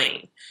you're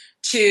dying.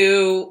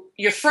 To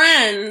your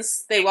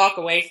friends, they walk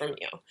away from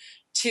you.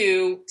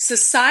 to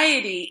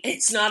society,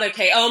 it's not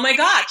okay. Oh my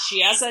God,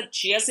 she has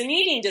an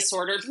eating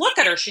disorder. Look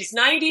at her. She's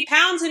 90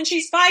 pounds and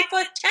she's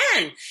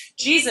 5'10".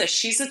 Jesus,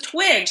 she's a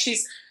twig.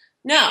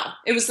 No,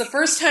 it was the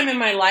first time in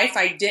my life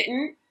I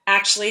didn't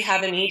actually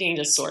have an eating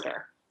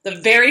disorder. The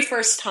very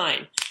first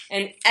time.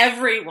 And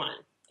everyone,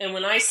 and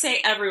when I say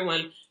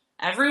everyone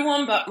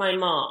but my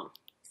mom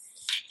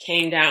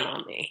came down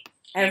on me.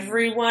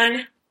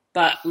 Everyone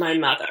but my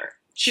mother.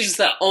 She's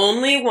the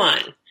only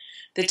one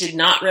that did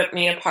not rip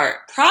me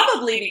apart.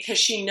 Probably because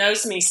she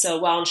knows me so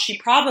well, and she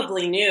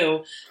probably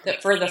knew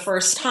that for the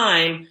first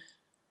time,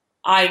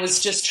 I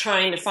was just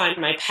trying to find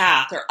my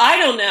path. Or I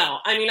don't know.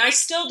 I mean, I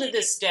still to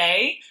this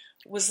day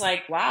was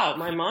like, wow,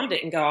 my mom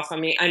didn't go off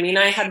on me. I mean,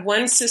 I had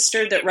one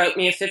sister that wrote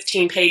me a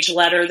 15-page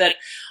letter that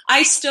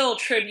I still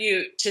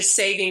attribute to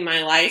saving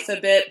my life a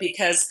bit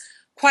because,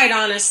 quite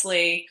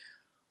honestly,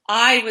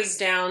 I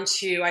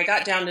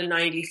got down to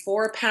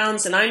 94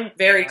 pounds, and I'm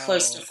very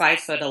close to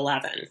 5'11".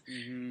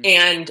 Mm-hmm.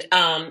 And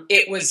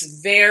it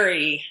was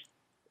very,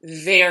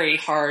 very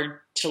hard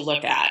to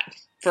look at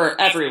for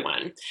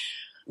everyone.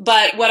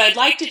 But what I'd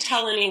like to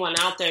tell anyone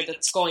out there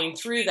that's going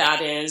through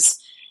that is,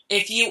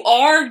 if you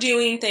are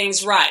doing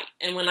things right,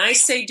 and when I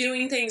say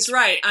doing things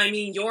right, I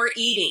mean you're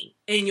eating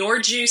and you're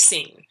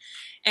juicing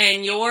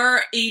and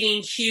you're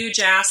eating huge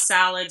ass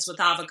salads with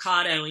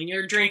avocado and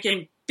you're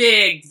drinking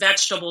big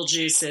vegetable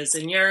juices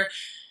and you're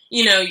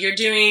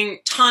doing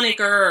tonic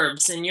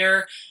herbs and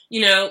you're,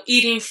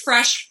 eating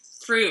fresh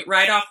fruit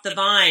right off the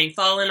vine,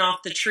 falling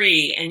off the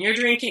tree, and you're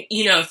drinking,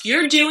 if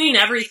you're doing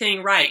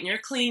everything right and you're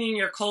cleaning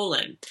your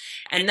colon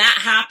and that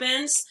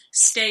happens,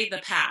 stay the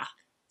path.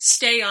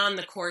 Stay on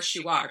the course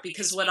you are.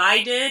 Because what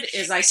I did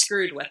is I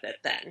screwed with it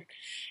then.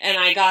 And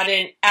I got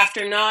in,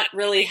 after not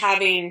really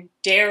having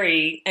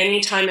dairy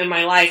any time in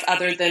my life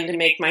other than to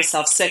make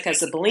myself sick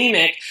as a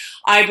bulimic,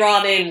 I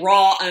brought in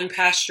raw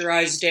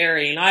unpasteurized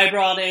dairy. And I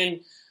brought in,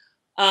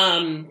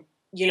 bone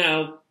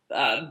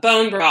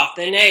broth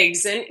and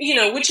eggs. And,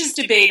 which is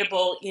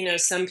debatable.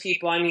 Some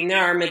people, there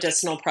are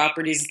medicinal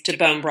properties to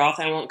bone broth.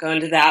 I won't go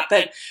into that.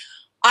 But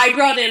I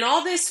brought in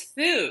all this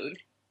food,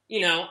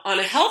 on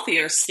a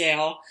healthier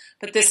scale,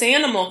 but this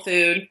animal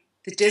food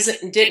that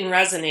didn't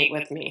resonate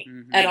with me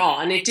at all.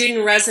 And it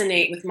didn't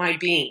resonate with my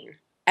being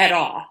at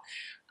all.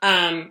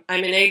 I'm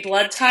an A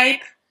blood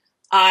type.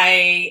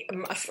 My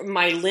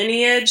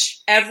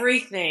lineage,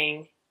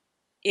 everything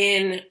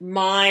in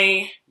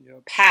my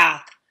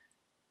path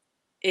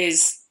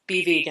is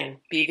be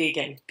vegan, be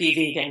vegan, be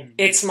vegan. Mm-hmm.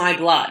 It's my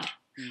blood.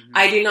 Mm-hmm.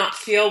 I do not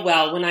feel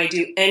well when I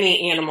do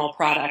any animal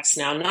products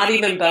now, not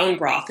even bone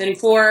broth. And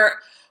for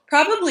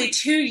probably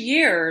 2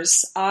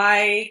 years,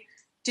 I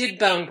did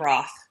bone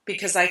broth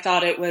because I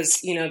thought it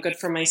was, good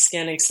for my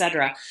skin,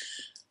 etc.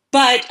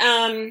 But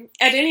at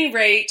any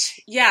rate,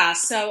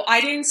 so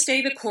I didn't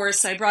stay the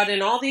course. I brought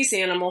in all these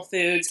animal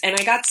foods and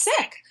I got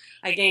sick.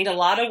 I gained a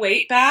lot of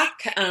weight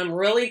back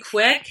really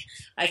quick.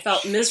 I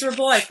felt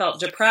miserable. I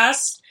felt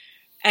depressed.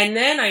 And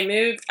then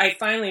I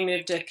finally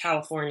moved to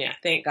California,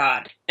 thank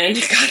God, and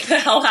got the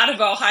hell out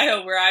of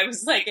Ohio where I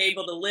was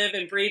able to live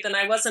and breathe and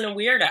I wasn't a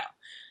weirdo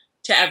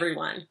to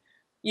everyone,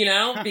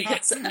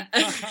 because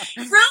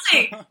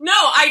really, no,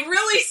 I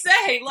really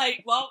say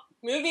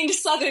moving to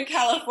Southern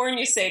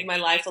California saved my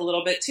life a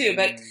little bit too.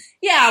 But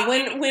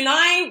when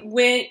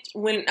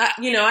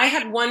I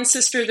had one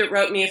sister that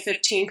wrote me a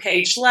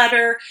 15-page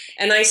letter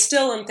and I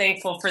still am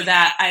thankful for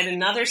that. I had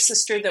another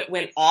sister that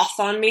went off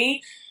on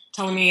me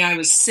telling me I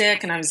was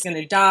sick and I was going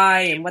to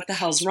die and what the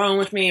hell's wrong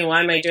with me and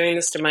why am I doing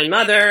this to my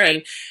mother?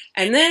 And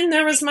then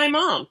there was my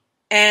mom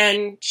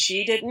and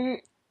she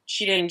didn't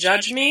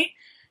judge me.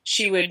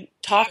 She would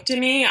talk to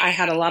me. I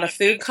had a lot of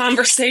food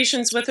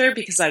conversations with her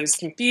because I was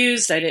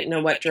confused. I didn't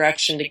know what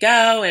direction to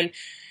go. And,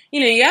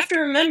 you have to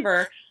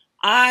remember,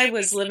 I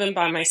was living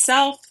by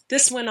myself.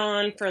 This went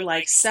on for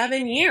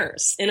 7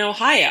 years in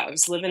Ohio. I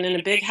was living in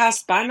a big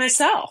house by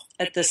myself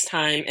at this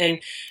time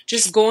and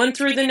just going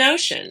through the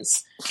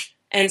notions.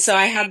 And so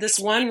I had this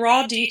one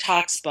raw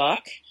detox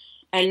book,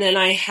 and then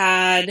I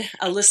had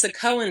Alyssa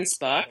Cohen's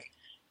book,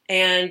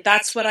 and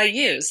that's what I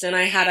used. And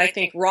I had, I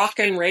think, rock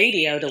and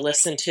radio to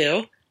listen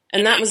to.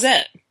 And that was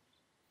it.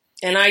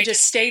 And I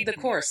just stayed the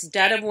course.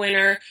 Dead of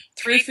winter,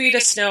 3 feet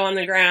of snow on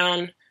the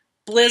ground,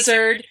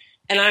 blizzard,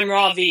 and I'm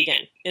raw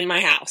vegan in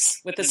my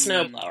house with a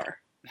snowblower.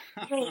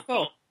 Really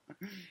cool.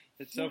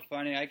 It's so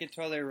funny. I could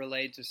totally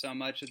relate to so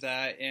much of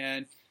that.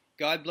 And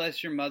God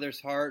bless your mother's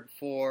heart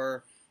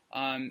for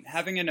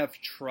having enough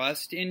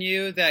trust in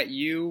you that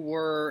you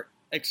were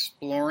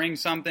exploring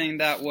something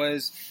that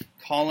was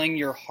calling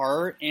your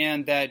heart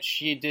and that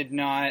she did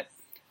not...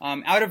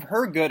 out of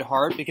her good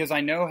heart, because I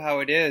know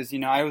how it is.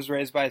 I was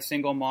raised by a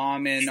single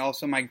mom and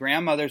also my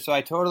grandmother, so I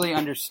totally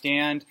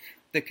understand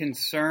the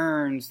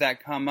concerns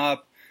that come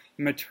up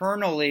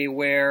maternally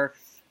where,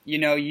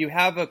 you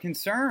have a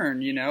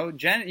concern,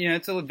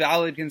 it's a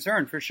valid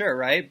concern for sure,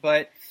 right?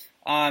 But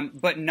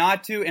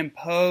not to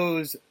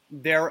impose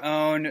their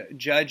own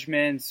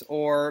judgments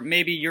or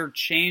maybe you're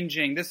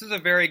changing. This is a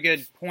very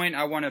good point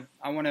I want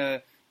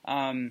to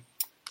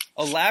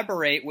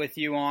elaborate with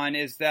you on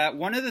is that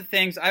one of the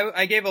things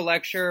I gave a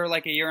lecture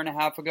like a year and a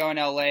half ago in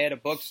LA at a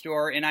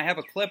bookstore, and I have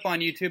a clip on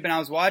YouTube, and I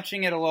was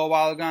watching it a little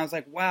while ago, and I was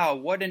like, wow,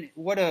 what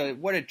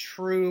a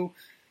true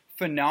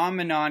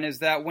phenomenon is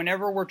that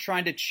whenever we're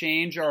trying to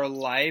change our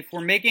life,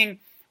 we're making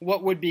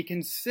what would be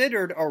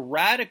considered a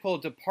radical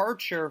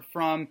departure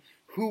from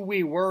who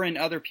we were in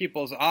other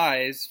people's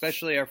eyes,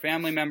 especially our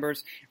family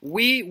members.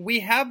 We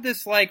have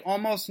this like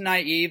almost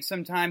naive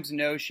sometimes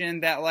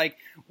notion that like,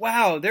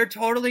 wow, they're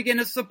totally going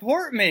to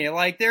support me.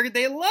 Like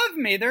they love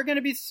me. They're going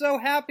to be so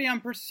happy I'm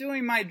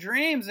pursuing my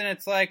dreams. And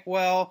it's like,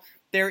 well,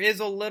 there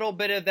is a little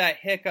bit of that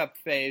hiccup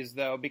phase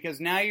though, because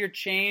now you're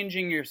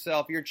changing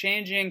yourself. You're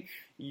changing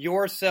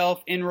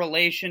yourself in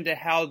relation to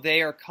how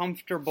they are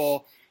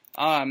comfortable,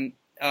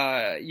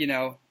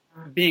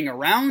 being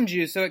around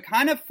you. So it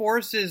kind of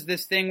forces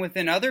this thing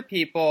within other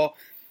people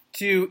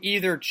to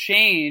either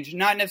change,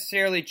 not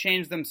necessarily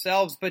change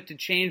themselves, but to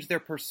change their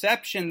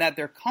perception that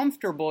they're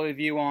comfortable with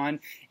you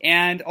on.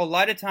 And a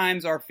lot of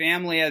times our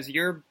family, as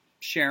you're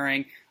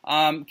sharing,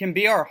 can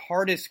be our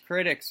hardest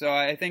critic. So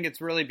I think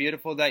it's really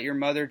beautiful that your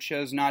mother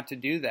chose not to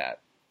do that.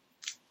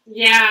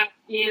 Yeah,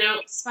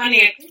 it's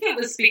funny. I think it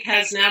was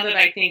because now that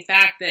I think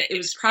back that it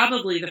was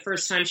probably the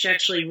first time she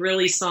actually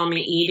really saw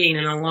me eating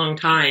in a long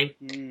time.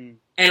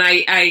 And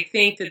I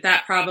think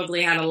that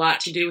probably had a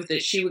lot to do with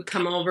it. She would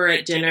come over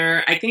at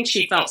dinner. I think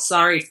she felt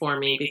sorry for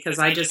me because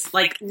I just,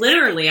 like,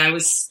 literally, I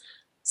was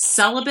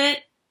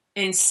celibate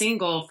and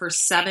single for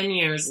 7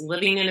 years,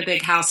 living in a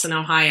big house in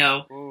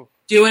Ohio,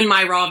 doing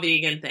my raw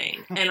vegan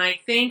thing. And I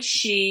think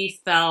she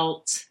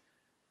felt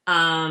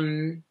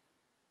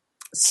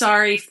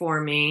sorry for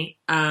me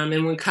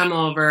and would come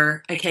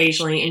over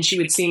occasionally, and she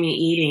would see me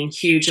eating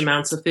huge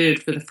amounts of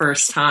food for the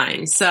first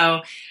time.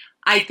 So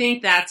I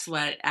think that's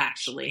what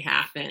actually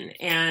happened.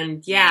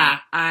 And yeah,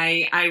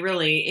 I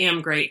really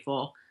am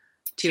grateful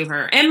to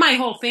her and my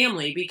whole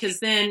family, because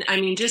then, I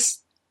mean,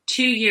 just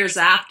 2 years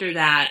after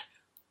that,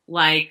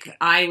 like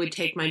I would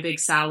take my big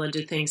salad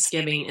to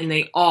Thanksgiving and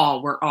they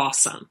all were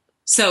awesome.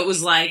 So it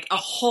was like a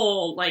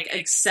whole like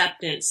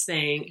acceptance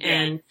thing. Yeah.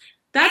 And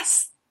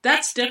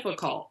that's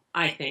difficult,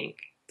 I think,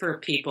 for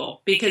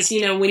people, because,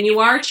 when you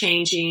are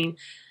changing,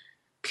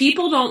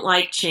 people don't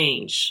like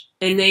change.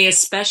 And they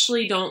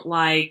especially don't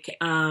like,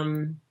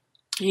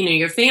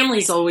 your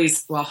family's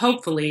always, well,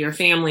 hopefully your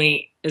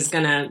family is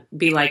going to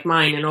be like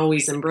mine and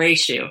always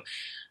embrace you.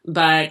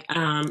 But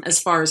as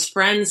far as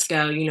friends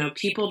go,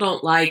 people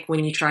don't like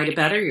when you try to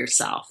better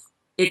yourself.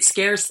 It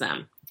scares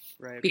them.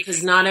 Right.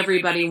 Because not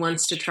everybody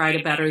wants to try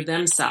to better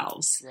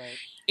themselves. Right.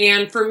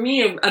 And for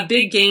me, a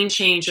big game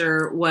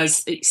changer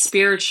was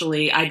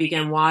spiritually, I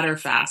began water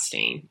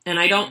fasting. And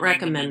I don't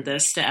recommend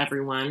this to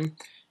everyone.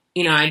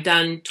 I'd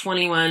done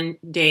 21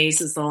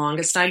 days is the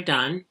longest I've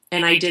done.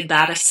 And I did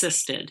that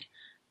assisted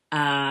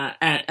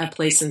at a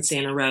place in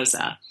Santa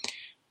Rosa.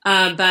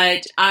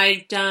 But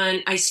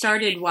I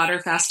started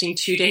water fasting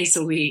 2 days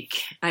a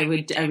week. I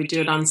would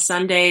do it on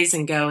Sundays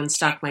and go and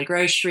stock my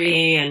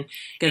grocery and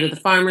go to the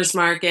farmers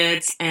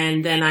markets.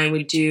 And then I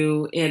would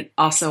do it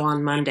also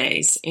on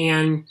Mondays.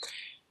 And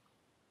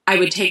I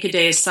would take a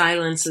day of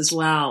silence as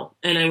well.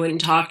 And I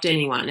wouldn't talk to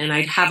anyone. And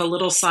I'd have a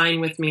little sign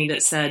with me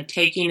that said,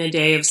 taking a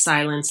day of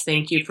silence.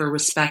 Thank you for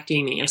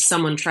respecting me. If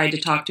someone tried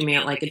to talk to me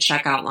at like a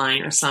checkout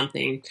line or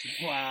something.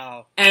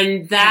 Wow.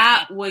 And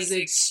that was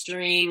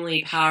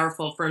extremely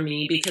powerful for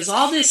me, because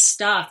all this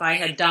stuff I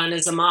had done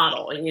as a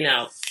model,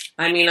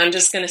 I'm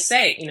just going to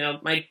say,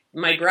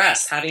 my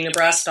breast, having a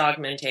breast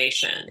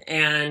augmentation,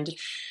 and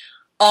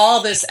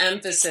all this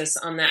emphasis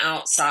on the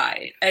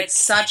outside at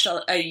such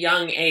a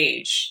young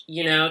age,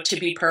 to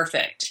be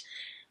perfect.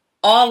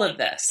 All of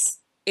this,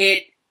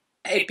 it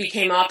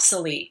became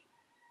obsolete.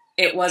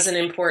 It wasn't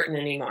important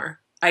anymore.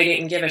 I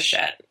didn't give a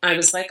shit. I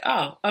was like,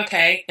 oh,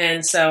 okay.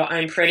 And so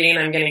I'm pretty and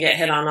I'm going to get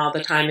hit on all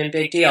the time and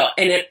big deal.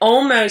 And it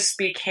almost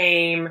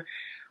became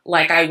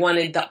like I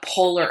wanted the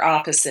polar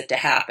opposite to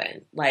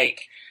happen.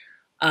 Like,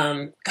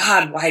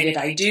 God, why did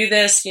I do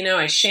this?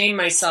 I shamed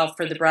myself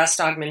for the breast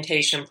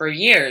augmentation for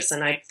years.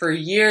 And for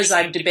years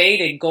I've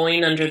debated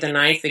going under the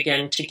knife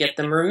again to get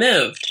them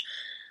removed.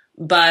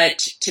 But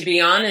to be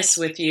honest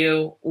with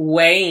you,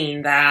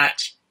 weighing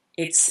that,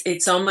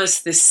 it's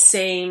almost the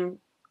same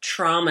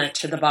trauma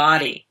to the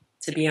body,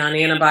 to be on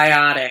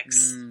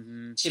antibiotics,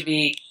 to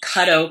be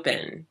cut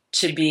open,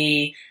 to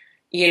be,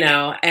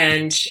 so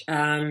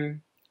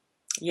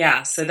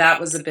that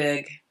was a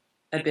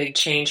big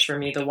change for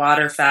me. The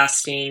water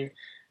fasting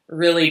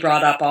really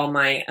brought up all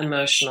my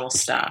emotional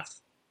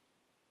stuff.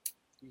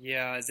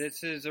 Yeah,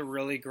 this is a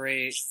really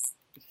great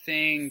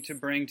thing to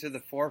bring to the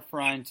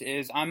forefront.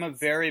 I'm a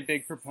very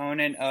big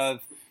proponent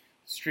of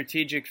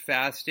strategic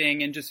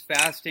fasting and just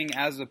fasting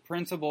as a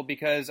principle,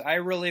 because I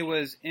really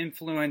was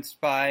influenced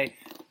by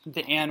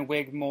the Ann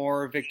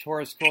Wigmore,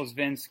 Victoria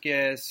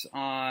Skolsvinskis,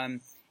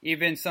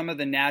 even some of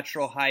the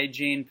natural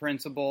hygiene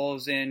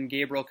principles in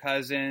Gabriel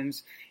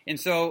Cousins. And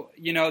so,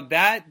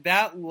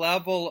 that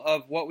level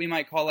of what we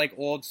might call like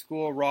old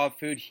school raw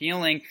food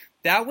healing,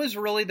 that was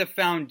really the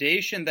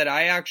foundation that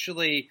I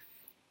actually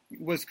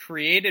was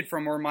created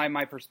from, or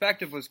my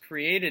perspective was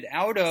created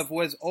out of,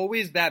 was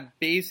always that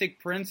basic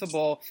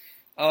principle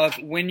of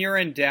when you're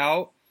in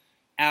doubt,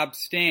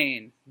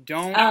 abstain.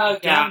 Don't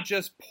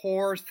just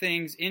pour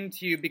things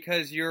into you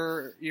because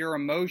you're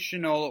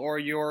emotional or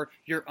you're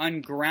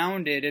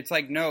ungrounded. It's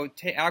like, no,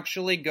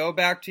 actually go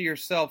back to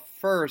yourself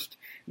first,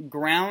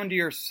 ground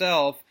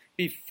yourself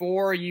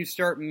before you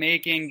start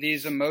making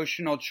these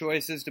emotional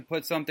choices to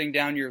put something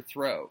down your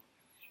throat.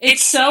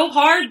 It's so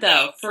hard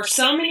though, for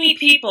so many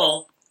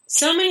people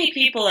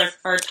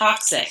are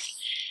toxic.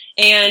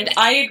 And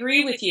I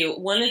agree with you.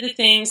 One of the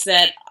things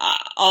that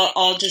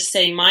I'll just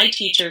say my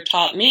teacher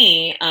taught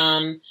me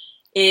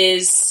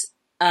is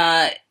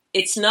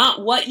it's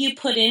not what you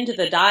put into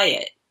the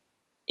diet.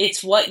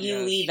 It's what you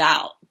leave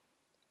out.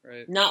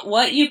 Right. Not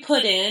what you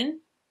put in,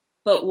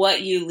 but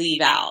what you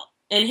leave out.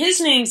 And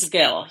his name's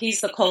Gil.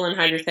 He's the colon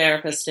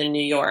hydrotherapist in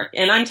New York.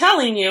 And I'm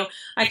telling you,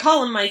 I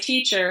call him my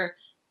teacher,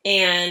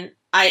 and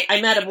I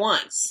met him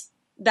once.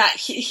 That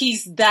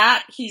he's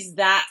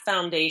that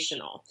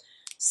foundational.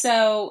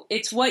 So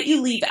it's what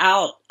you leave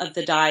out of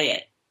the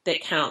diet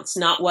that counts,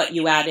 not what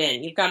you add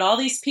in. You've got all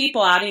these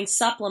people adding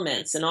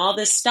supplements and all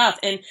this stuff.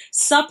 And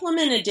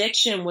supplement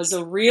addiction was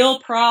a real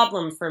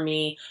problem for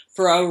me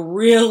for a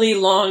really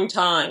long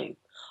time.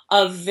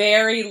 A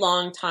very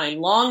long time.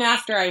 Long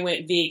after I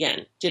went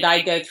vegan, did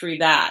I go through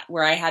that,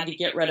 where I had to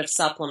get rid of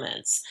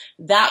supplements.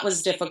 That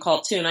was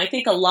difficult too. And I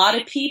think a lot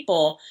of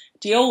people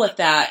deal with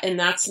that, and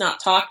that's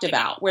not talked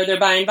about, where they're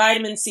buying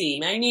vitamin C,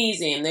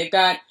 magnesium, they've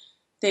got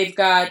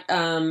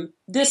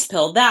this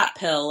pill, that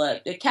pill, a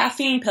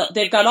caffeine pill.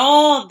 They've got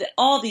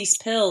all these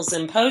pills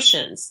and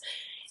potions.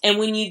 And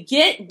when you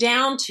get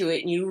down to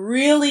it and you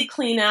really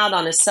clean out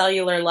on a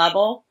cellular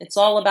level, it's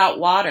all about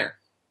water.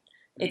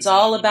 It's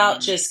all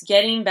about just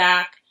getting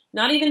back,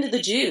 not even to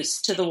the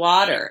juice, to the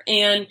water.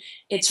 And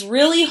it's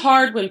really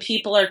hard when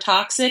people are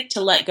toxic to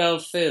let go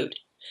of food.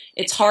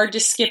 It's hard to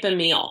skip a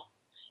meal.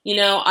 You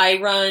know, I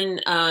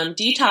run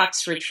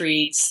detox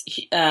retreats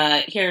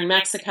here in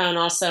Mexico and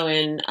also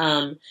in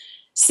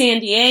San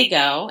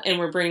Diego, and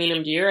we're bringing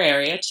them to your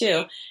area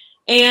too.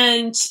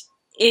 And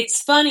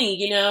it's funny,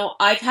 you know,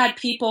 I've had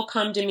people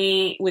come to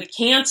me with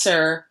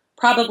cancer.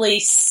 Probably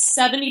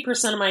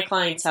 70% of my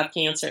clients have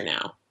cancer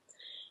now.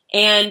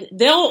 And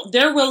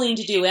they're willing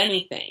to do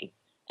anything.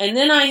 And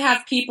then I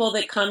have people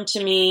that come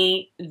to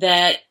me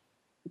that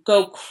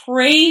go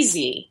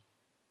crazy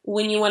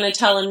when you want to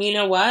tell them, you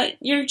know what,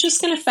 you're just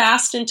going to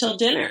fast until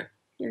dinner.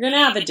 You're going to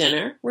have a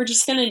dinner. You're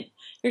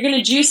going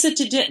to juice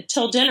it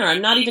till dinner.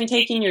 I'm not even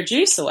taking your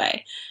juice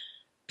away.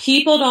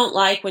 People don't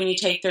like when you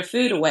take their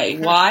food away.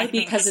 Why?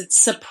 Because it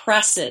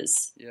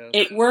suppresses. Yes.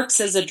 It works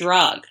as a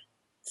drug.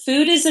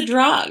 Food is a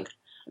drug.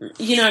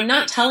 You know, I'm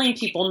not telling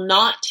people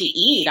not to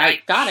eat.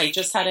 I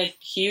just had a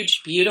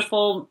huge,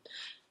 beautiful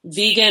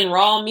vegan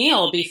raw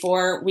meal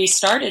before we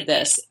started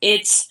this.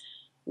 It's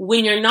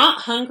when you're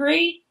not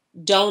hungry,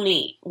 don't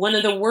eat. One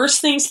of the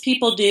worst things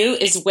people do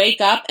is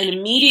wake up and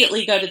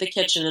immediately go to the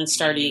kitchen and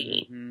start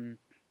eating. Mm-hmm.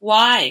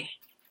 Why?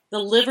 The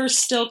liver's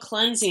still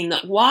cleansing.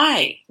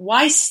 Why?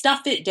 Why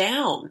stuff it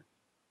down?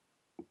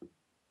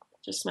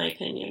 Just my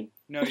opinion.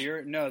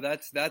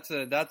 That's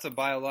a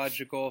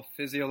biological,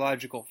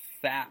 physiological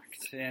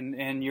fact,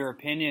 and your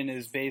opinion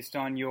is based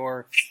on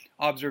your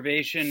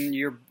observation,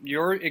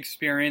 your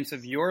experience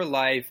of your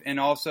life, and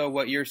also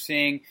what you're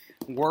seeing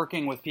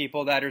working with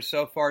people that are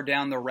so far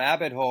down the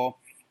rabbit hole.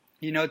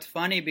 You know, it's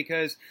funny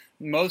because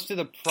most of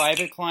the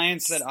private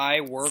clients that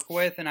I work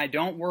with, and I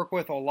don't work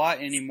with a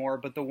lot anymore,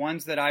 but the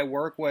ones that I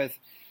work with,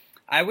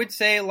 I would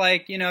say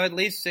like, you know, at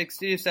least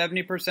 60 to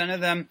 70% of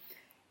them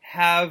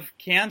have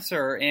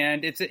cancer,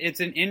 and it's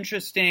an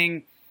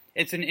interesting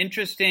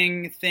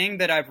thing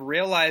that I've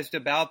realized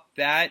about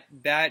that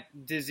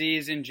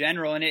disease in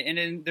general,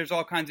 and there's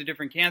all kinds of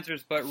different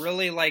cancers, but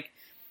really like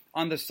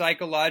on the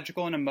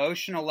psychological and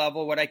emotional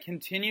level, what I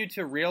continue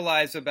to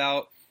realize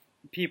about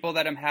people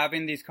that I'm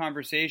having these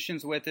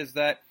conversations with is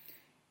that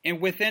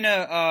within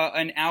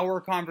an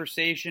hour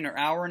conversation or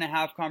hour and a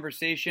half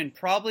conversation,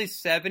 probably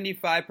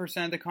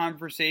 75% of the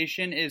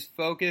conversation is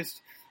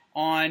focused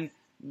on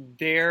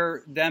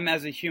them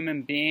as a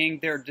human being,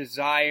 their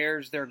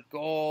desires, their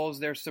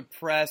goals, their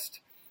suppressed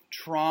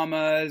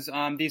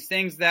traumas, these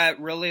things that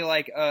really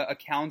like a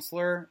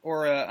counselor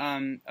or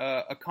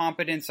a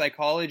competent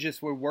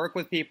psychologist would work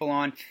with people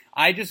on.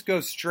 I just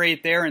go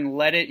straight there and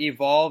let it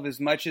evolve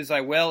as much as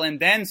I will. And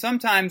then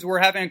sometimes we're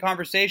having a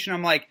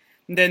conversation,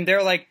 then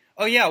they're like,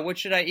 oh yeah, what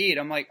should I eat?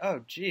 I'm like,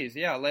 oh geez,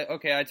 yeah,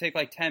 okay, I take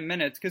like 10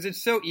 minutes because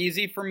it's so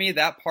easy for me.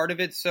 That part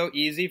of it's so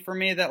easy for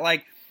me that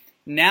like,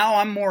 now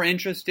I'm more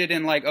interested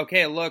in like,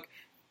 okay, look,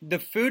 the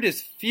food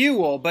is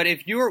fuel, but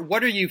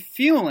what are you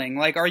fueling?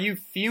 Like, are you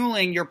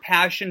fueling your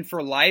passion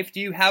for life? Do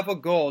you have a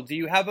goal? Do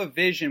you have a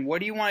vision? What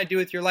do you want to do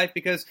with your life?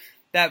 Because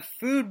that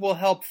food will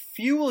help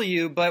fuel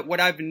you. But what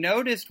I've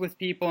noticed with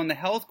people in the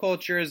health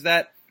culture is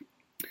that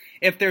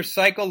if they're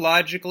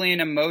psychologically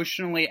and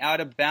emotionally out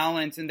of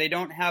balance and they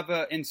don't have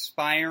an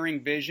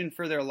inspiring vision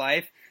for their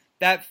life,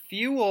 that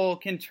fuel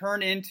can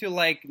turn into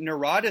like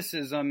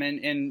neuroticism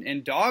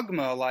and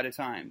dogma a lot of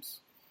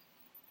times.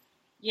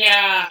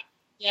 Yeah.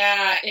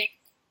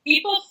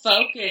 People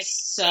focus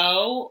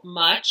so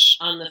much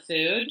on the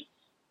food,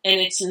 and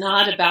it's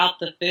not about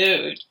the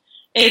food.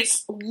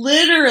 It's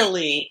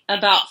literally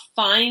about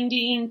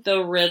finding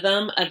the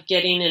rhythm of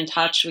getting in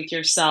touch with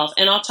yourself.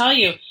 And I'll tell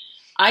you,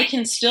 I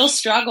can still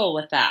struggle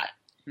with that.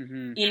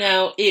 Mm-hmm. You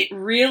know, it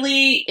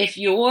really, if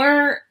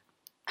you're,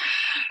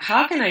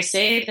 how can I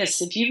say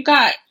this?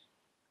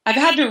 I've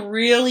had to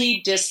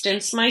really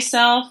distance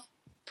myself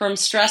from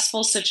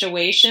stressful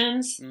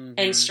situations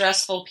and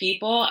stressful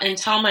people and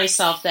tell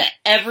myself that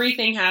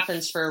everything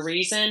happens for a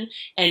reason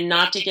and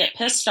not to get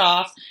pissed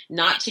off,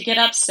 not to get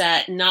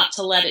upset, not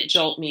to let it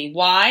jolt me.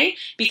 Why?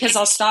 Because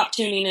I'll stop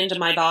tuning into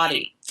my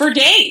body for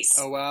days.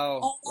 Oh, wow.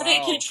 I'll let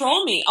it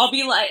control me. I'll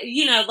be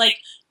like,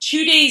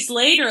 2 days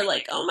later,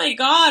 like, oh my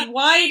God,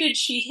 why did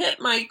she hit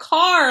my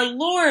car?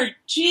 Lord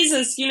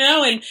Jesus,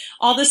 and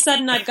all of a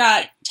sudden I've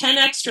got 10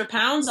 extra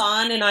pounds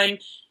on and I'm,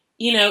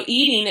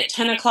 eating at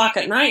 10 o'clock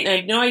at night and I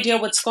have no idea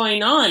what's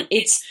going on.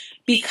 It's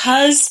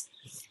because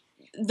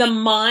the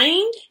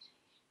mind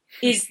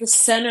is the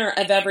center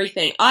of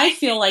everything. I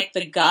feel like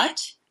the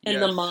gut and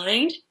the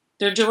mind,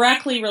 they're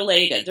directly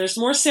related. There's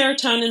more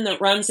serotonin that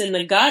runs in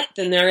the gut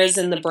than there is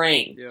in the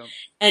brain. Yeah.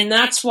 And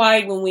that's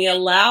why when we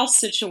allow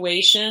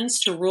situations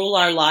to rule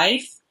our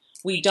life,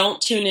 we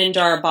don't tune into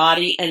our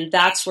body, and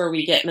that's where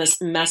we get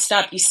messed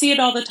up. You see it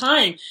all the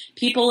time.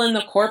 People in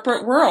the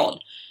corporate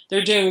world,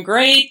 they're doing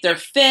great, they're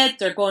fit,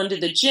 they're going to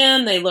the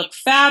gym, they look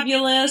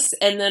fabulous,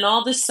 and then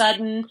all of a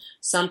sudden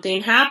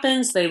something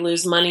happens, they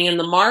lose money in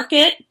the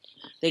market,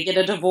 they get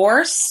a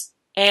divorce,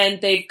 and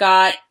they've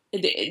got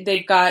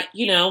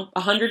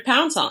 100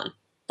 pounds on,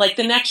 like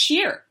the next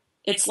year.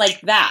 It's like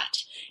that.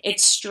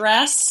 It's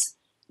stress.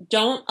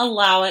 Don't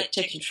allow it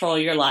to control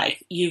your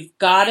life. You've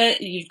got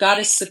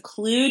to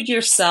seclude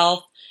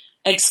yourself,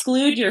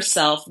 exclude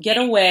yourself, get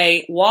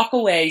away, walk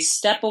away,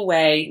 step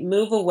away,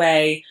 move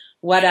away,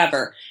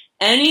 whatever.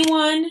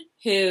 Anyone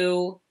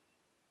who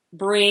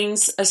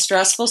brings a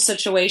stressful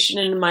situation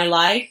into my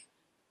life,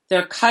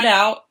 they're cut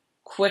out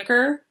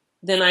quicker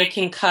than I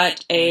can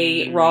cut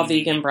a raw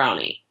vegan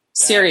brownie.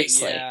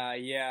 Seriously.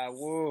 Yeah.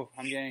 Woo.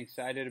 I'm getting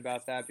excited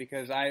about that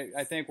because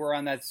I think we're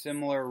on that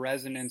similar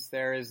resonance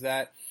there, is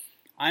that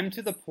I'm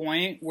to the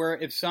point where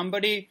if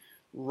somebody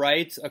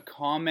writes a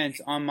comment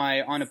on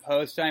a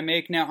post I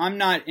make, now I'm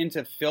not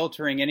into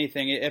filtering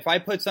anything. If I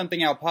put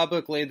something out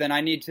publicly, then I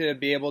need to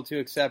be able to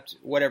accept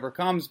whatever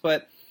comes.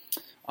 But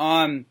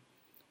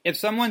if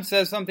someone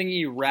says something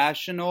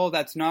irrational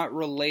that's not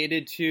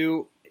related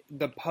to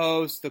the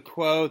post, the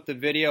quote, the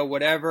video,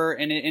 whatever,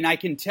 and I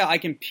can tell, I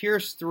can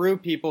pierce through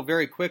people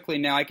very quickly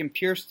now. I can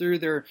pierce through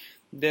the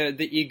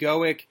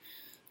egoic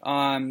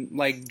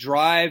like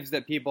drives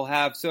that people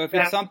have. So if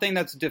it's something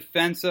that's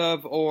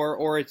defensive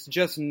or it's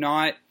just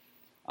not,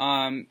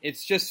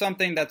 it's just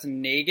something that's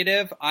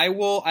negative, I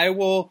will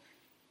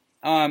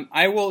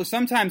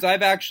sometimes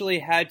I've actually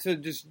had to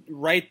just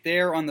right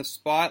there on the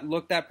spot,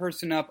 look that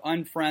person up,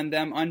 unfriend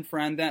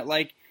them,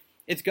 like,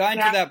 it's gotten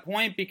to that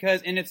point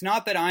because, and it's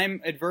not that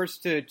I'm adverse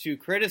to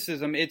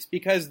criticism, it's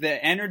because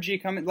the energy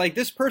coming, like,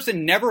 this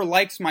person never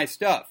likes my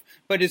stuff,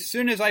 but as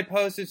soon as I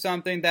posted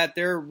something that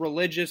their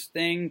religious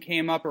thing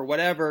came up or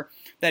whatever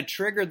that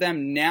triggered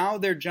them, now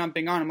they're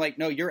jumping on. I'm like,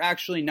 no, you're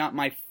actually not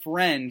my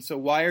friend, so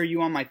why are you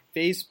on my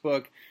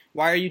Facebook?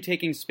 Why are you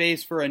taking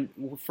space for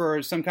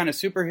some kind of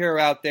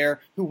superhero out there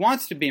who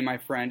wants to be my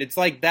friend? It's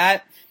like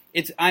that.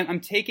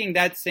 I'm taking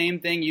that same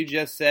thing you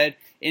just said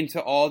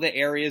into all the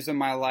areas of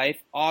my life.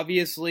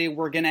 Obviously,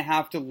 we're going to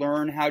have to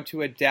learn how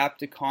to adapt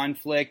to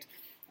conflict.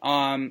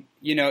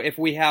 If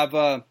we have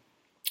a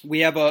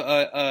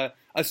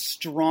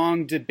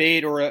strong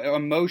debate or an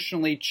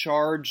emotionally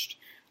charged,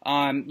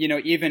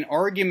 even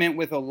argument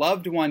with a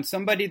loved one,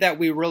 somebody that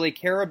we really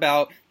care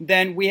about,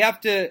 then we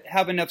have to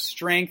have enough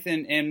strength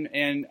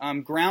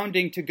and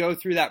grounding to go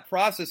through that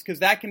process, because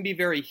that can be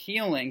very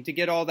healing to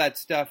get all that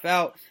stuff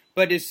out.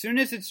 But as soon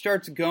as it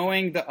starts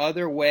going the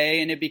other way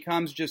and it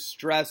becomes just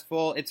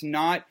stressful, it's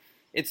not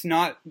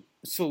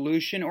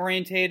solution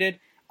orientated,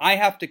 I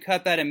have to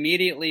cut that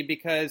immediately,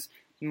 because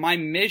my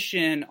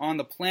mission on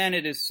the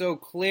planet is so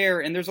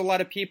clear, and there's a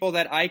lot of people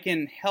that I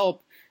can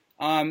help,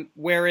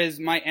 whereas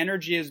my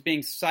energy is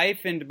being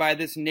siphoned by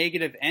this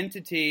negative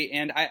entity,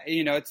 and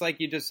it's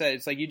like you just said,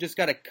 it's like you just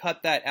got to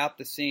cut that at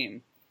the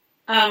seam.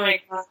 Oh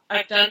my God,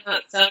 I've done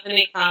that so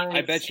many times.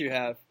 I bet you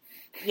have.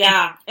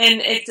 Yeah, and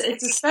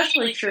it's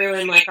especially true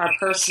in like our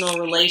personal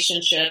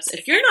relationships.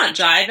 If you're not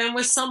jiving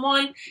with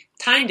someone,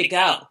 time to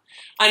go.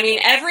 I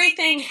mean,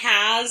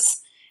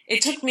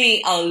 it took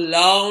me a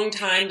long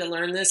time to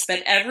learn this,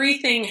 but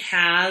everything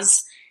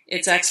has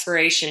its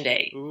expiration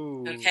date.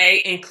 Ooh.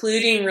 Okay,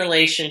 including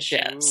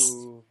relationships.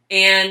 Ooh.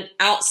 And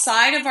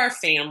outside of our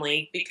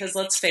family, because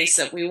let's face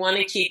it, we want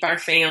to keep our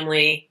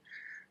family,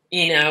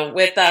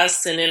 with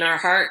us and in our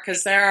heart,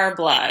 because they're our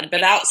blood.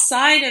 But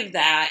outside of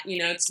that,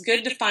 it's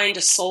good to find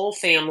a soul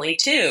family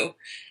too,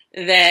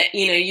 that,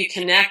 you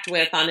connect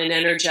with on an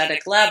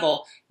energetic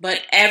level. but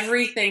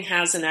everything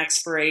has an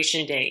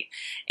expiration date.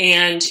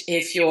 And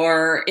if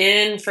you're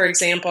in, for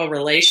example, a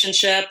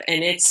relationship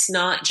and it's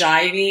not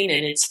jiving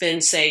and it's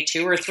been, say,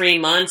 2 or 3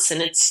 months and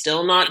it's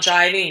still not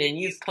jiving and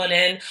you've put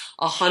in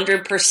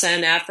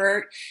 100%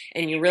 effort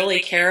and you really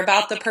care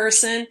about the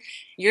person,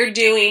 you're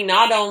doing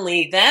not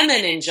only them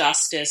an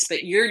injustice,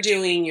 but you're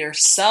doing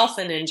yourself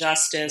an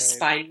injustice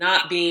by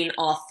not being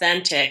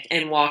authentic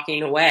and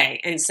walking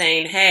away and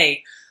saying,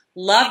 hey,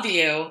 love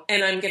you,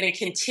 and I'm going to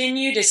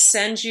continue to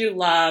send you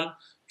love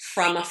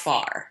from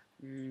afar.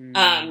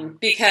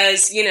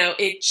 Because,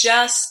 it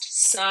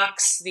just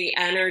sucks the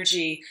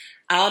energy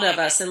out of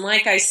us. And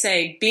like I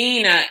say,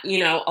 being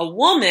a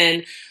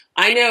woman,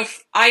 I know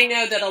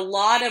that a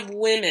lot of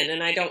women,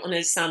 and I don't want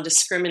to sound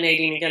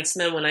discriminating against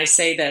men when I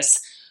say this,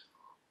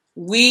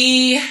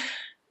 we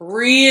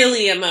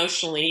really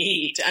emotionally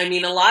eat. I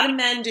mean, a lot of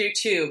men do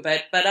too,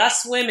 but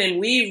us women,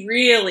 we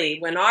really,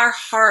 when our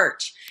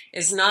heart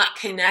is not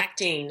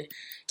connecting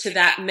to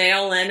that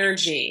male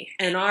energy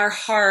and our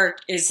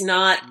heart is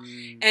not,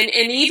 and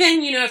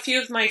even, a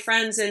few of my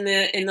friends in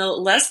the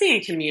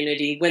lesbian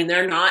community, when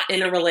they're not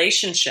in a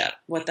relationship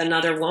with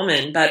another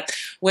woman, but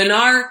when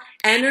our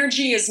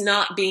energy is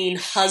not being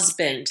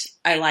husband,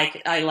 I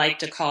like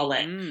to call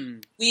it,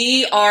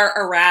 we are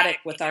erratic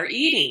with our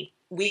eating.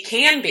 We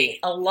can be.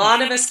 A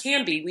lot of us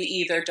can be. We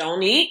either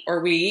don't eat or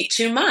we eat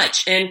too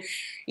much. And,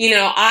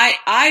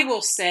 I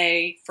will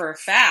say for a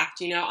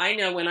fact, I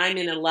know when I'm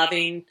in a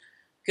loving,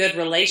 good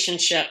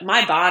relationship,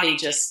 my body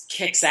just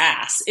kicks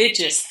ass. It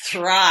just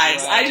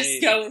thrives. Right. I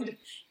just go into,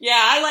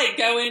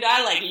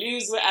 I like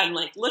lose, I'm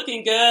like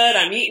looking good.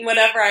 I'm eating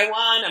whatever I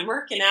want. I'm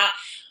working out.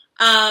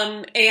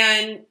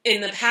 And in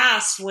the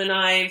past when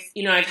I've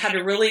had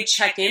to really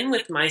check in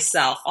with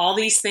myself, all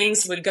these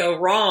things would go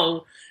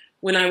wrong.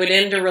 When I would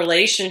end a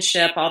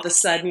relationship, all of a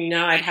sudden,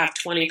 I'd have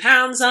 20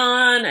 pounds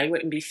on. I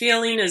wouldn't be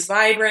feeling as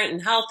vibrant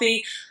and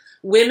healthy.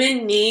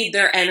 Women need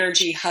their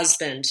energy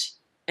husband.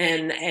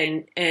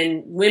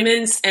 And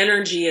women's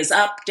energy is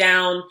up,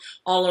 down,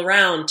 all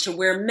around, to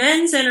where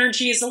men's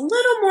energy is a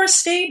little more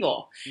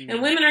stable.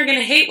 And women are going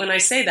to hate when I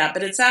say that,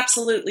 but it's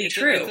absolutely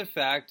true. It's a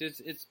fact.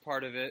 It's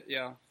part of it,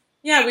 yeah.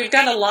 Yeah, we've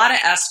got a lot of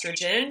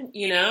estrogen,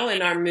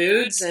 in our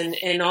moods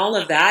and all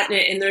of that.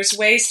 And there's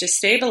ways to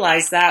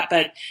stabilize that,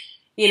 but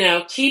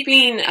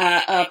keeping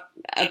a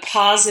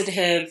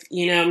positive,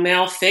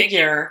 male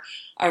figure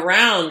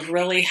around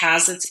really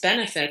has its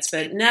benefits,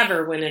 but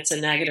never when it's a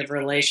negative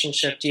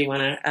relationship do you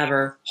want to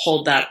ever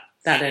hold that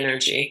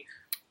energy.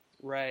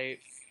 Right.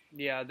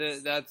 Yeah,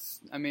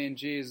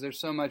 geez, there's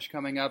so much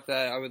coming up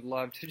that I would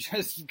love to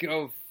just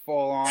go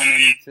full on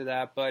into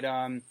that, but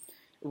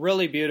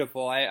really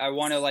beautiful. I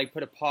want to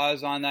put a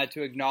pause on that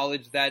to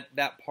acknowledge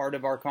that part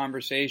of our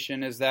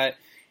conversation is that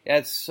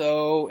that's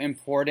so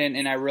important,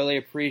 and I really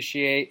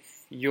appreciate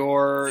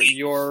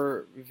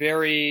your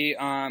very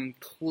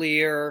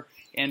clear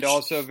and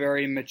also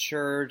very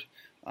matured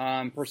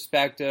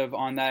perspective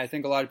on that. I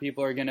think a lot of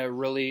people are going to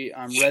really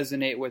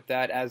resonate with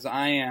that, as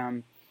I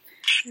am.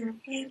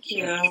 Thank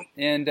you.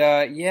 And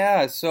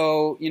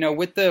so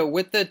with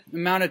the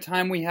amount of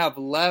time we have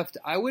left,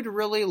 I would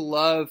really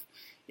love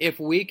if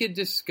we could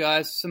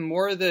discuss some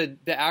more of the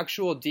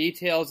actual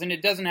details, and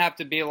it doesn't have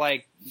to be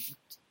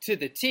to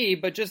the T,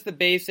 but just the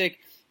basic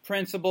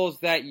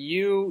principles that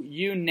you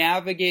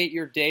navigate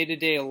your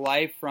day-to-day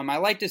life from. I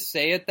like to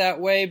say it that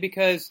way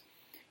because,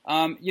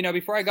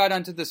 before I got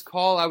onto this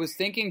call, I was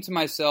thinking to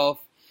myself,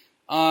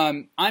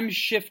 I'm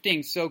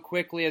shifting so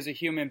quickly as a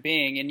human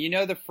being. And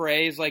the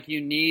phrase,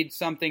 you need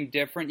something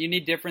different. You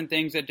need different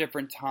things at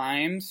different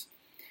times.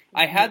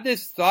 I had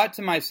this thought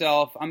to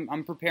myself.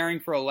 I'm preparing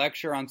for a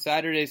lecture on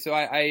Saturday, so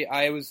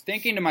I was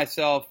thinking to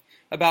myself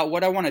about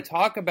what I want to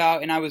talk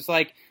about, and I was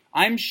like,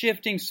 I'm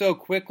shifting so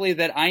quickly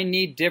that I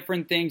need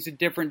different things at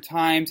different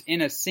times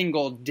in a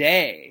single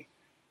day,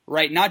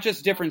 right? Not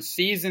just different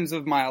seasons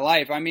of my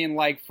life. I mean,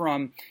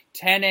 from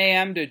 10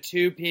 a.m. to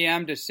 2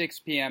 p.m. to 6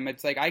 p.m.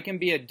 It's I can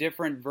be a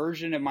different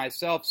version of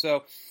myself.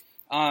 So,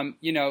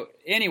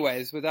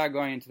 anyways, without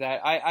going into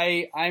that,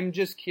 I'm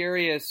just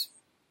curious.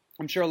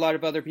 I'm sure a lot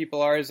of other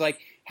people are, is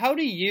how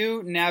do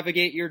you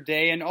navigate your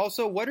day? And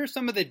also, what are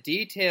some of the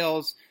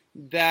details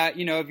that,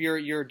 of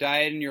your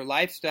diet and your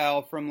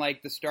lifestyle from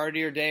the start of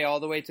your day all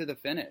the way to the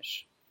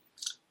finish?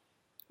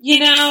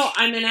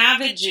 I'm an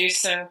avid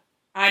juicer.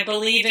 I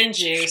believe in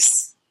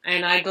juice,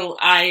 and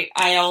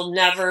I'll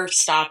never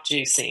stop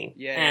juicing.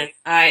 Yeah. And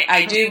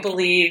I do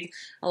believe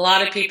a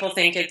lot of people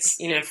think it's,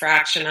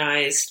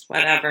 fractionized,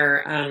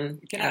 whatever.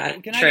 Can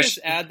I just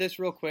add this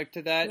real quick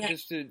to that,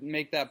 just to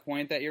make that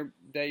point that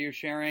you're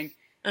sharing?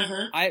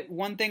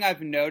 One thing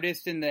I've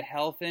noticed in the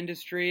health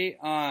industry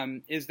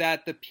is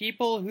that the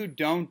people who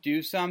don't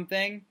do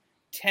something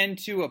tend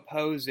to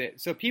oppose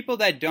it. So people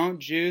that don't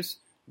juice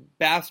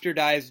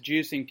bastardize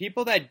juicing.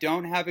 People that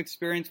don't have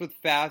experience with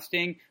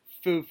fasting,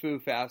 foo-foo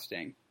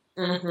fasting.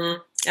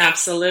 Mm-hmm.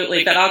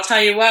 Absolutely. But I'll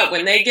tell you what,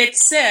 when they get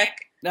sick,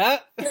 they're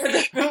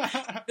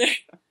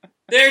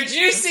They're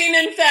juicing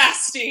and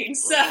fasting.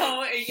 So,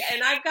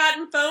 and I've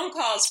gotten phone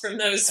calls from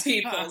those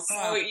people.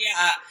 So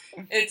yeah,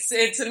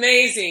 it's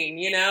amazing,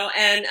 you know,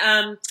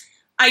 and,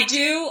 I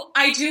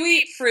do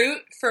eat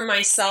fruit for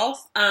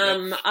myself.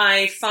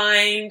 I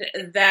find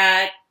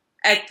that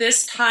at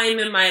this time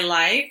in my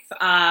life,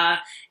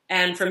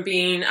 and from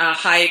being a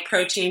high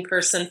protein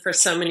person for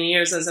so many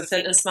years as a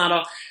fitness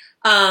model,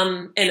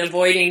 and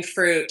avoiding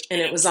fruit, and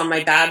it was on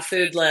my bad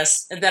food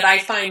list, that I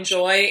find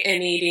joy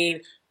in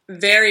eating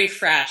very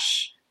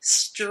fresh,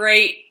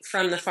 straight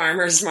from the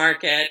farmer's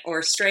market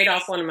or straight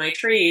off one of my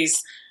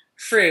trees,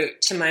 fruit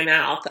to my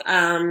mouth.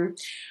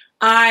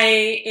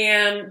 I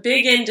am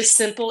big into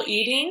simple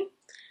eating,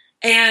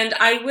 and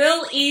I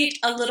will eat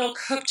a little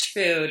cooked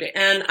food.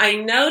 And I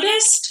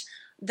noticed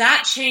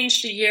that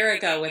changed a year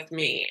ago with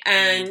me.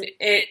 And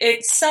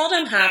it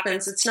seldom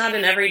happens. It's not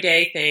an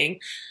everyday thing.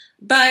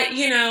 But,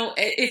 you know,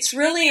 it's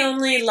really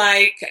only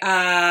like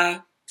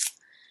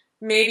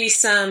maybe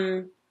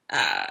some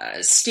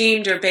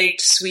steamed or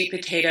baked sweet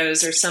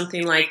potatoes or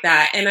something like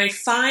that. And I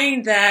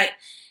find that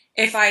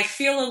if I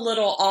feel a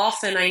little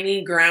off and I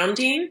need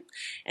grounding,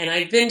 and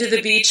I've been to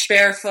the beach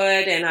barefoot,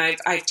 and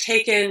I've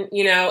taken,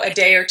 you know, a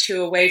day or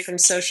two away from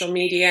social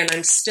media, and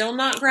I'm still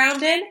not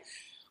grounded,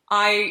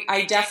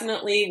 I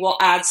definitely will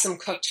add some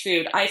cooked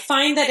food. I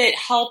find that it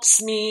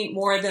helps me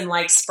more than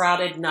like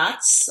sprouted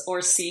nuts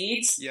or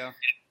seeds. Yeah.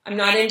 I'm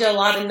not into a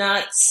lot of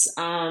nuts,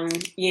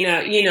 you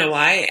know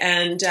why.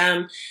 And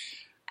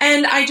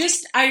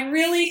I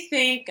really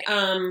think,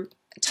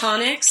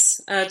 tonic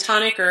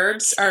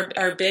herbs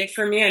are big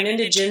for me. I'm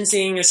into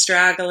ginseng,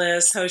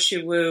 astragalus,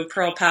 hoshu wu,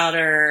 pearl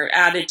powder,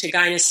 added to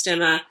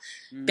gynostemma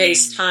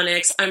based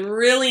tonics. I'm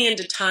really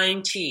into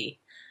thyme tea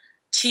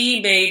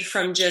made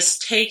from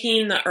just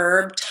taking the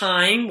herb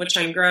thyme, which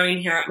I'm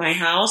growing here at my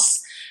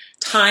house,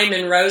 thyme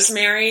and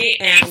rosemary,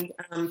 and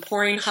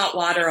pouring hot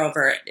water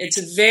over it. It's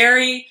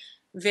very,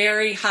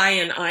 very high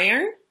in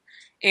iron,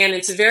 and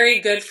it's very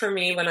good for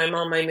me when I'm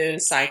on my moon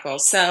cycle.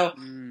 So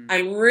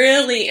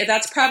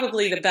that's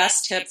probably the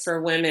best tip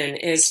for women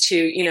is to,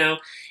 you know,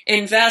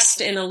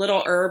 invest in a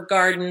little herb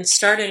garden,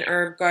 start an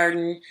herb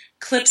garden,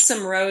 clip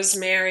some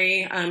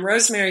rosemary.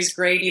 Rosemary's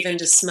great even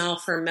to smell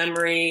for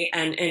memory,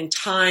 and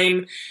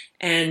thyme,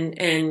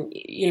 and,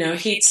 you know,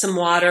 heat some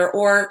water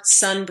or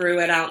sun brew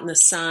it out in the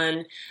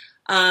sun.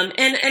 And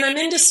I'm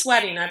into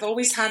sweating. I've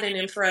always had an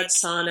infrared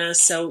sauna.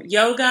 So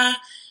yoga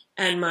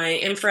and my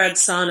infrared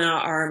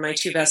sauna are my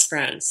two best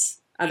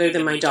friends, other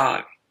than my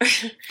dog.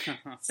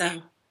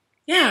 So,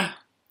 yeah.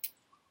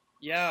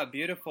 Yeah,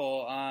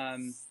 beautiful.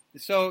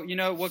 So, you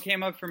know, what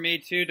came up for me,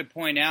 too, to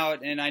point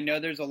out, and I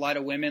know there's a lot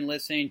of women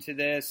listening to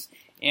this,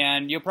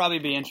 and you'll probably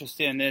be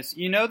interested in this.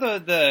 You know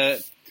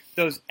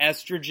those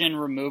estrogen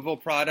removal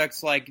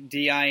products like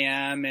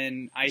DIM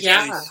and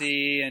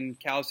I3C and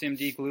calcium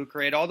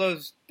D-glucarate, all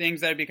those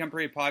things that have become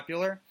pretty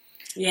popular?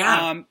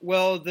 Yeah.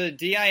 Well, the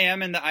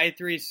DIM and the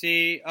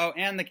I3C,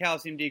 and the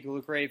calcium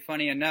D-glucarate,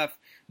 funny enough,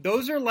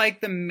 those are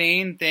like the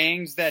main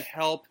things that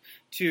help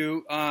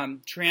to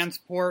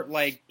transport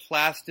like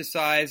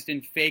plasticized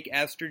and fake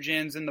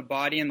estrogens in the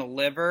body and the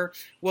liver.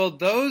 Well,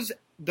 those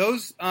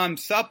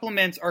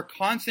supplements are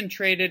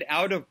concentrated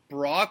out of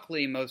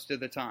broccoli most of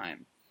the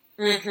time.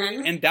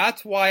 Mm-hmm. And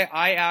that's why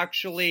I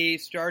actually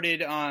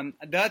started,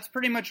 that's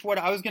pretty much what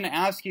I was going to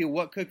ask you.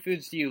 What cooked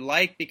foods do you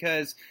like?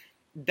 Because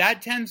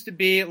that tends to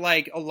be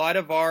like a lot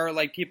of our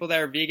like people that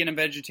are vegan and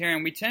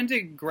vegetarian. We tend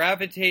to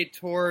gravitate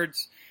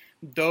towards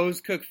those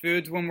cooked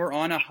foods when we're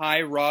on a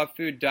high raw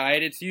food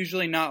diet. It's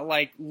usually not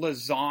like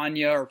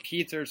lasagna or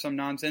pizza or some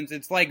nonsense.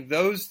 It's like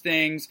those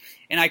things.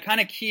 And I kind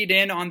of keyed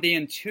in on the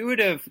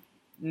intuitive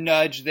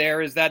nudge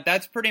there, is that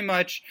that's pretty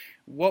much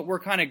what we're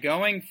kind of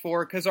going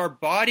for, because our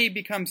body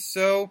becomes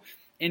so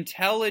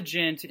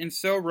intelligent and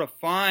so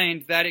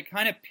refined that it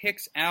kind of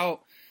picks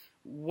out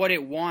what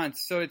it wants.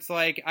 So it's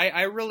like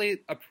I really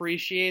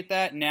appreciate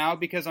that now,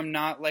 because I'm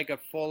not like a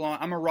full-on,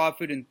 I'm a raw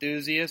food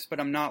enthusiast, but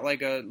I'm not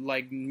like a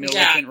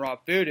militant raw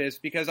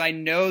foodist, because I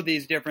know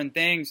these different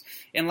things,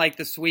 and like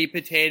the sweet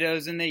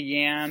potatoes and the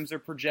yams are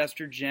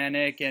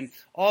progesterogenic and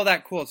all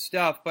that cool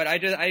stuff. But I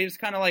just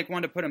kind of like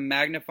wanted to put a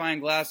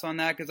magnifying glass on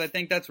that, because I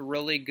think that's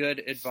really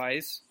good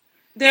advice.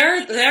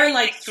 There are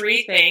like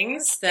three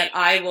things that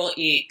I will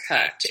eat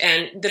cooked,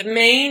 and the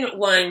main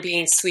one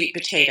being sweet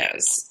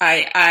potatoes.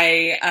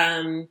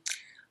 I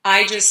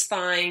just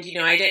find, you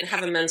know, I didn't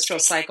have a menstrual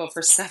cycle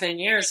for 7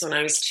 years when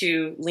I was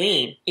too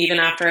lean, even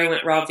after I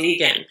went raw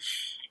vegan.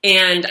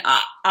 And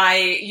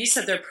you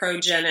said they're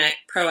proestrogenic.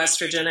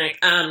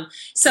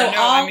 So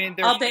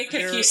I'll bake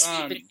a few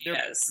sweet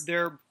potatoes.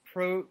 They're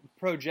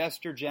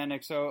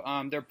progesterogenic, so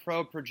they're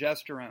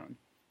pro-progesterone.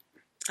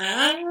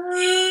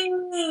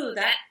 Oh,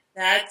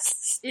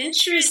 that's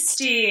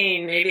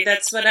interesting. Maybe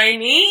that's what I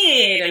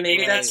need. And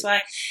maybe that's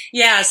why.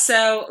 Yeah.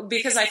 So,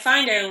 because I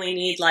find I only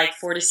need like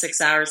 4 to 6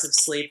 hours of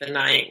sleep a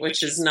night,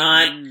 which is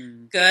not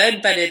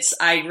good, but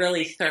I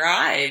really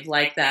thrive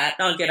like that.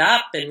 I'll get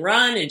up and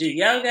run and do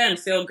yoga and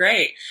feel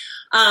great.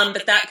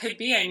 But that could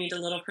be, I need a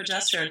little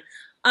progesterone.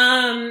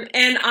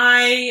 And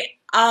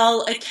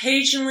I'll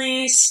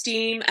occasionally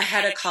steam a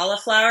head of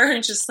cauliflower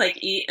and just like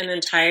eat an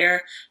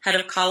entire head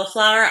of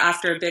cauliflower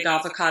after a big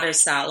avocado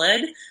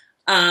salad.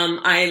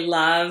 I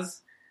love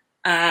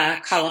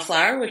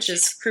cauliflower, which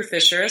is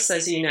cruciferous,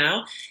 as you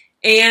know.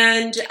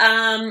 And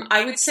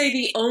I would say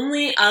the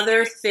only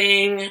other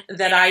thing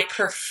that I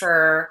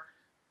prefer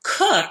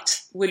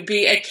cooked would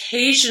be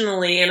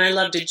occasionally, and I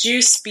love to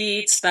juice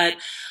beets, but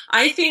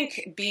I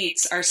think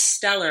beets are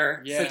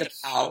stellar for the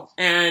bowel.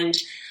 And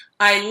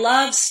I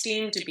love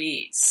steamed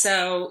beets.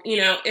 So,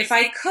 if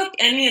I cook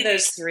any of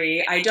those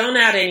three, I don't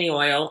add any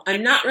oil.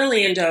 I'm not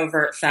really into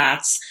overt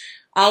fats.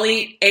 I'll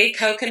eat a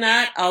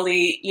coconut. I'll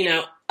eat,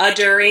 a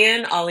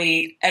durian. I'll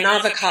eat an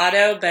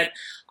avocado, but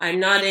I'm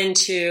not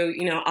into,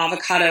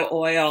 avocado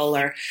oil,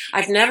 or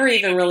I've never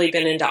even really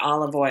been into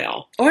olive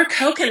oil or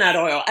coconut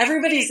oil.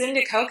 Everybody's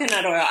into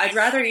coconut oil. I'd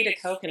rather eat a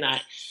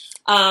coconut.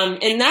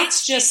 And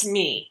that's just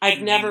me.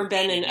 I've never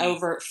been an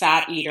overt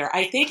fat eater.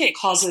 I think it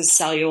causes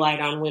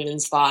cellulite on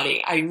women's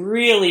body. I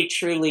really,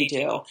 truly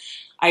do.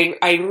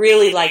 I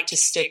really like to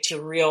stick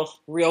to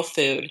real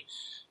food.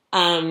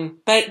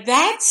 But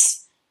that's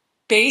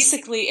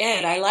basically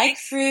it. I like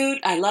fruit.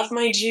 I love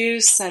my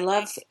juice. I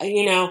love,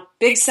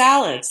 big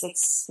salads.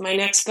 That's my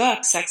next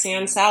book, Sexy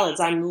on Salads.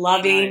 I'm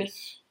loving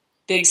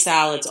big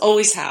salads.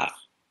 Always have.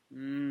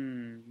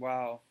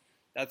 Wow.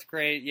 That's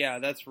great. Yeah,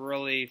 that's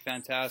really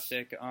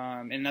fantastic.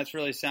 And that's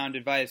really sound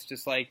advice,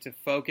 just like to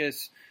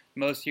focus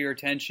most of your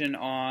attention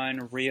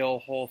on real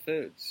whole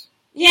foods.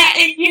 Yeah,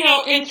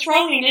 and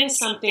throwing in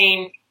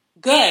something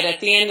good at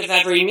the end of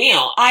every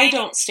meal. I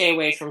don't stay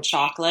away from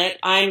chocolate.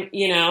 I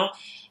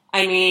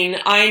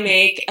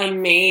make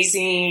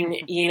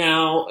amazing,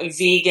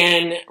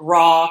 vegan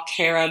raw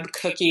carob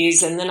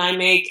cookies, and then I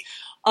make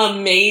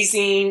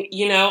amazing,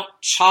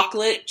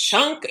 chocolate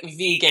chunk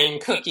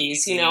vegan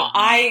cookies.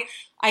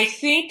 I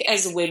think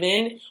as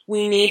women,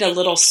 we need a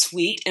little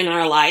sweet in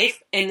our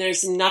life, and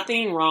there's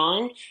nothing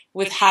wrong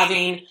with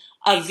having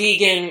a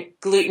vegan,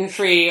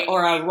 gluten-free,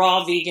 or a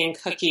raw vegan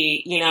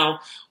cookie,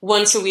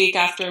 once a week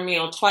after a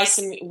meal, twice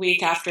a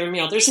week after a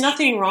meal. There's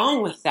nothing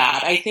wrong with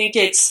that. I think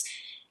it's,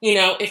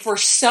 if we're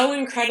so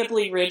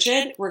incredibly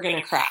rigid, we're going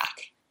to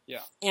crack.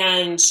 Yeah.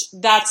 And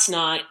that's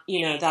not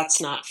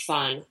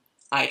fun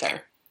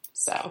either.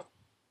 So.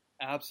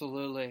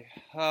 Absolutely.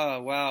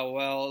 Oh, wow.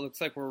 Well, it looks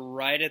like we're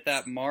right at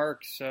that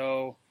mark.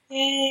 So,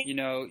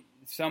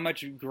 so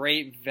much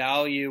great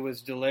value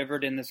was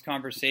delivered in this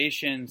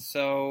conversation.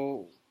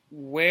 So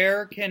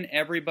where can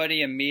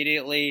everybody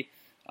immediately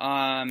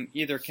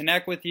either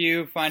connect with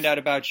you, find out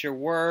about your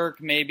work,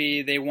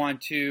 maybe they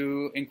want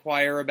to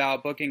inquire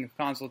about booking a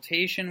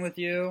consultation with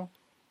you?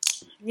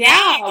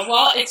 Yeah,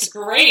 well, it's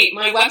great.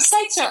 My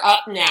websites are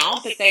up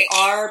now, but they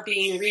are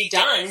being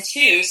redone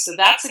too, so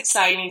that's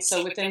exciting.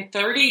 So within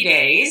 30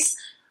 days,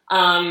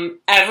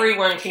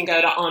 everyone can go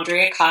to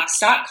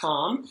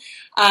AndreaCox.com.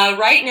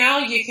 Right now,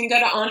 you can go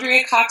to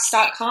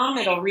AndreaCox.com.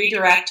 It'll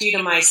redirect you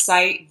to my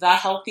site,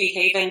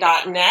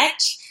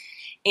 thehealthyhaven.net.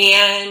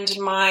 And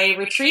my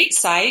retreat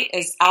site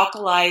is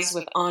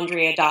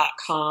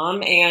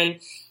alkalizewithandrea.com. And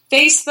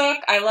Facebook,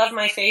 I love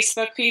my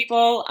Facebook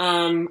people.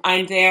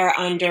 I'm there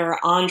under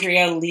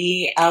Andrea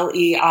Lee,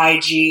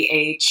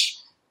 Leigh,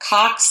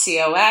 Cox,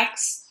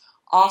 Cox.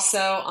 Also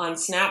on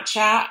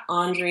Snapchat,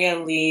 Andrea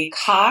Lee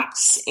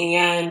Cox.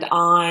 And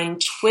on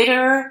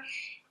Twitter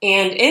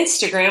and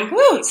Instagram,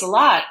 it's a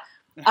lot.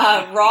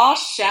 Raw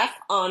Chef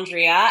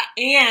Andrea.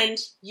 And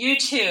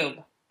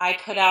YouTube. I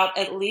put out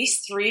at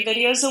least 3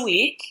 videos a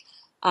week.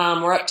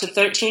 We're up to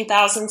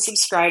 13,000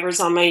 subscribers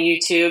on my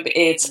YouTube.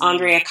 It's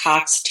Andrea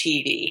Cox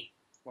TV.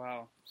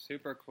 Wow,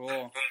 super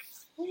cool.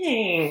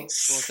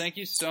 Thanks. Well, thank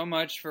you so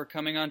much for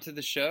coming onto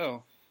the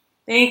show.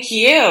 Thank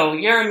you.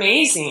 You're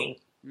amazing.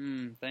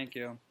 Thank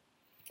you.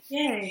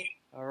 Yay.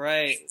 All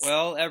right.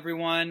 Well,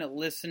 everyone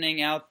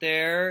listening out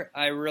there,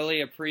 I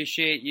really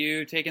appreciate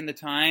you taking the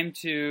time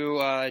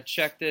to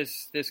check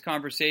this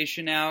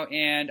conversation out,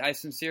 and I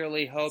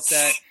sincerely hope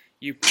that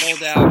you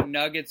pulled out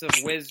nuggets of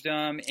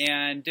wisdom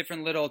and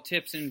different little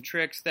tips and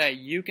tricks that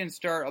you can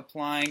start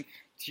applying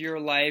to your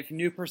life,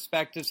 new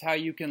perspectives, how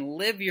you can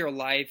live your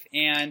life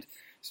and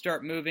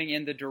start moving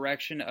in the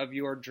direction of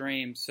your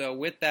dreams. So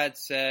with that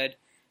said,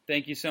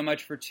 thank you so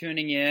much for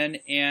tuning in,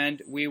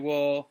 and we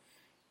will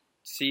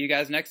see you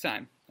guys next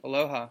time.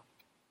 Aloha.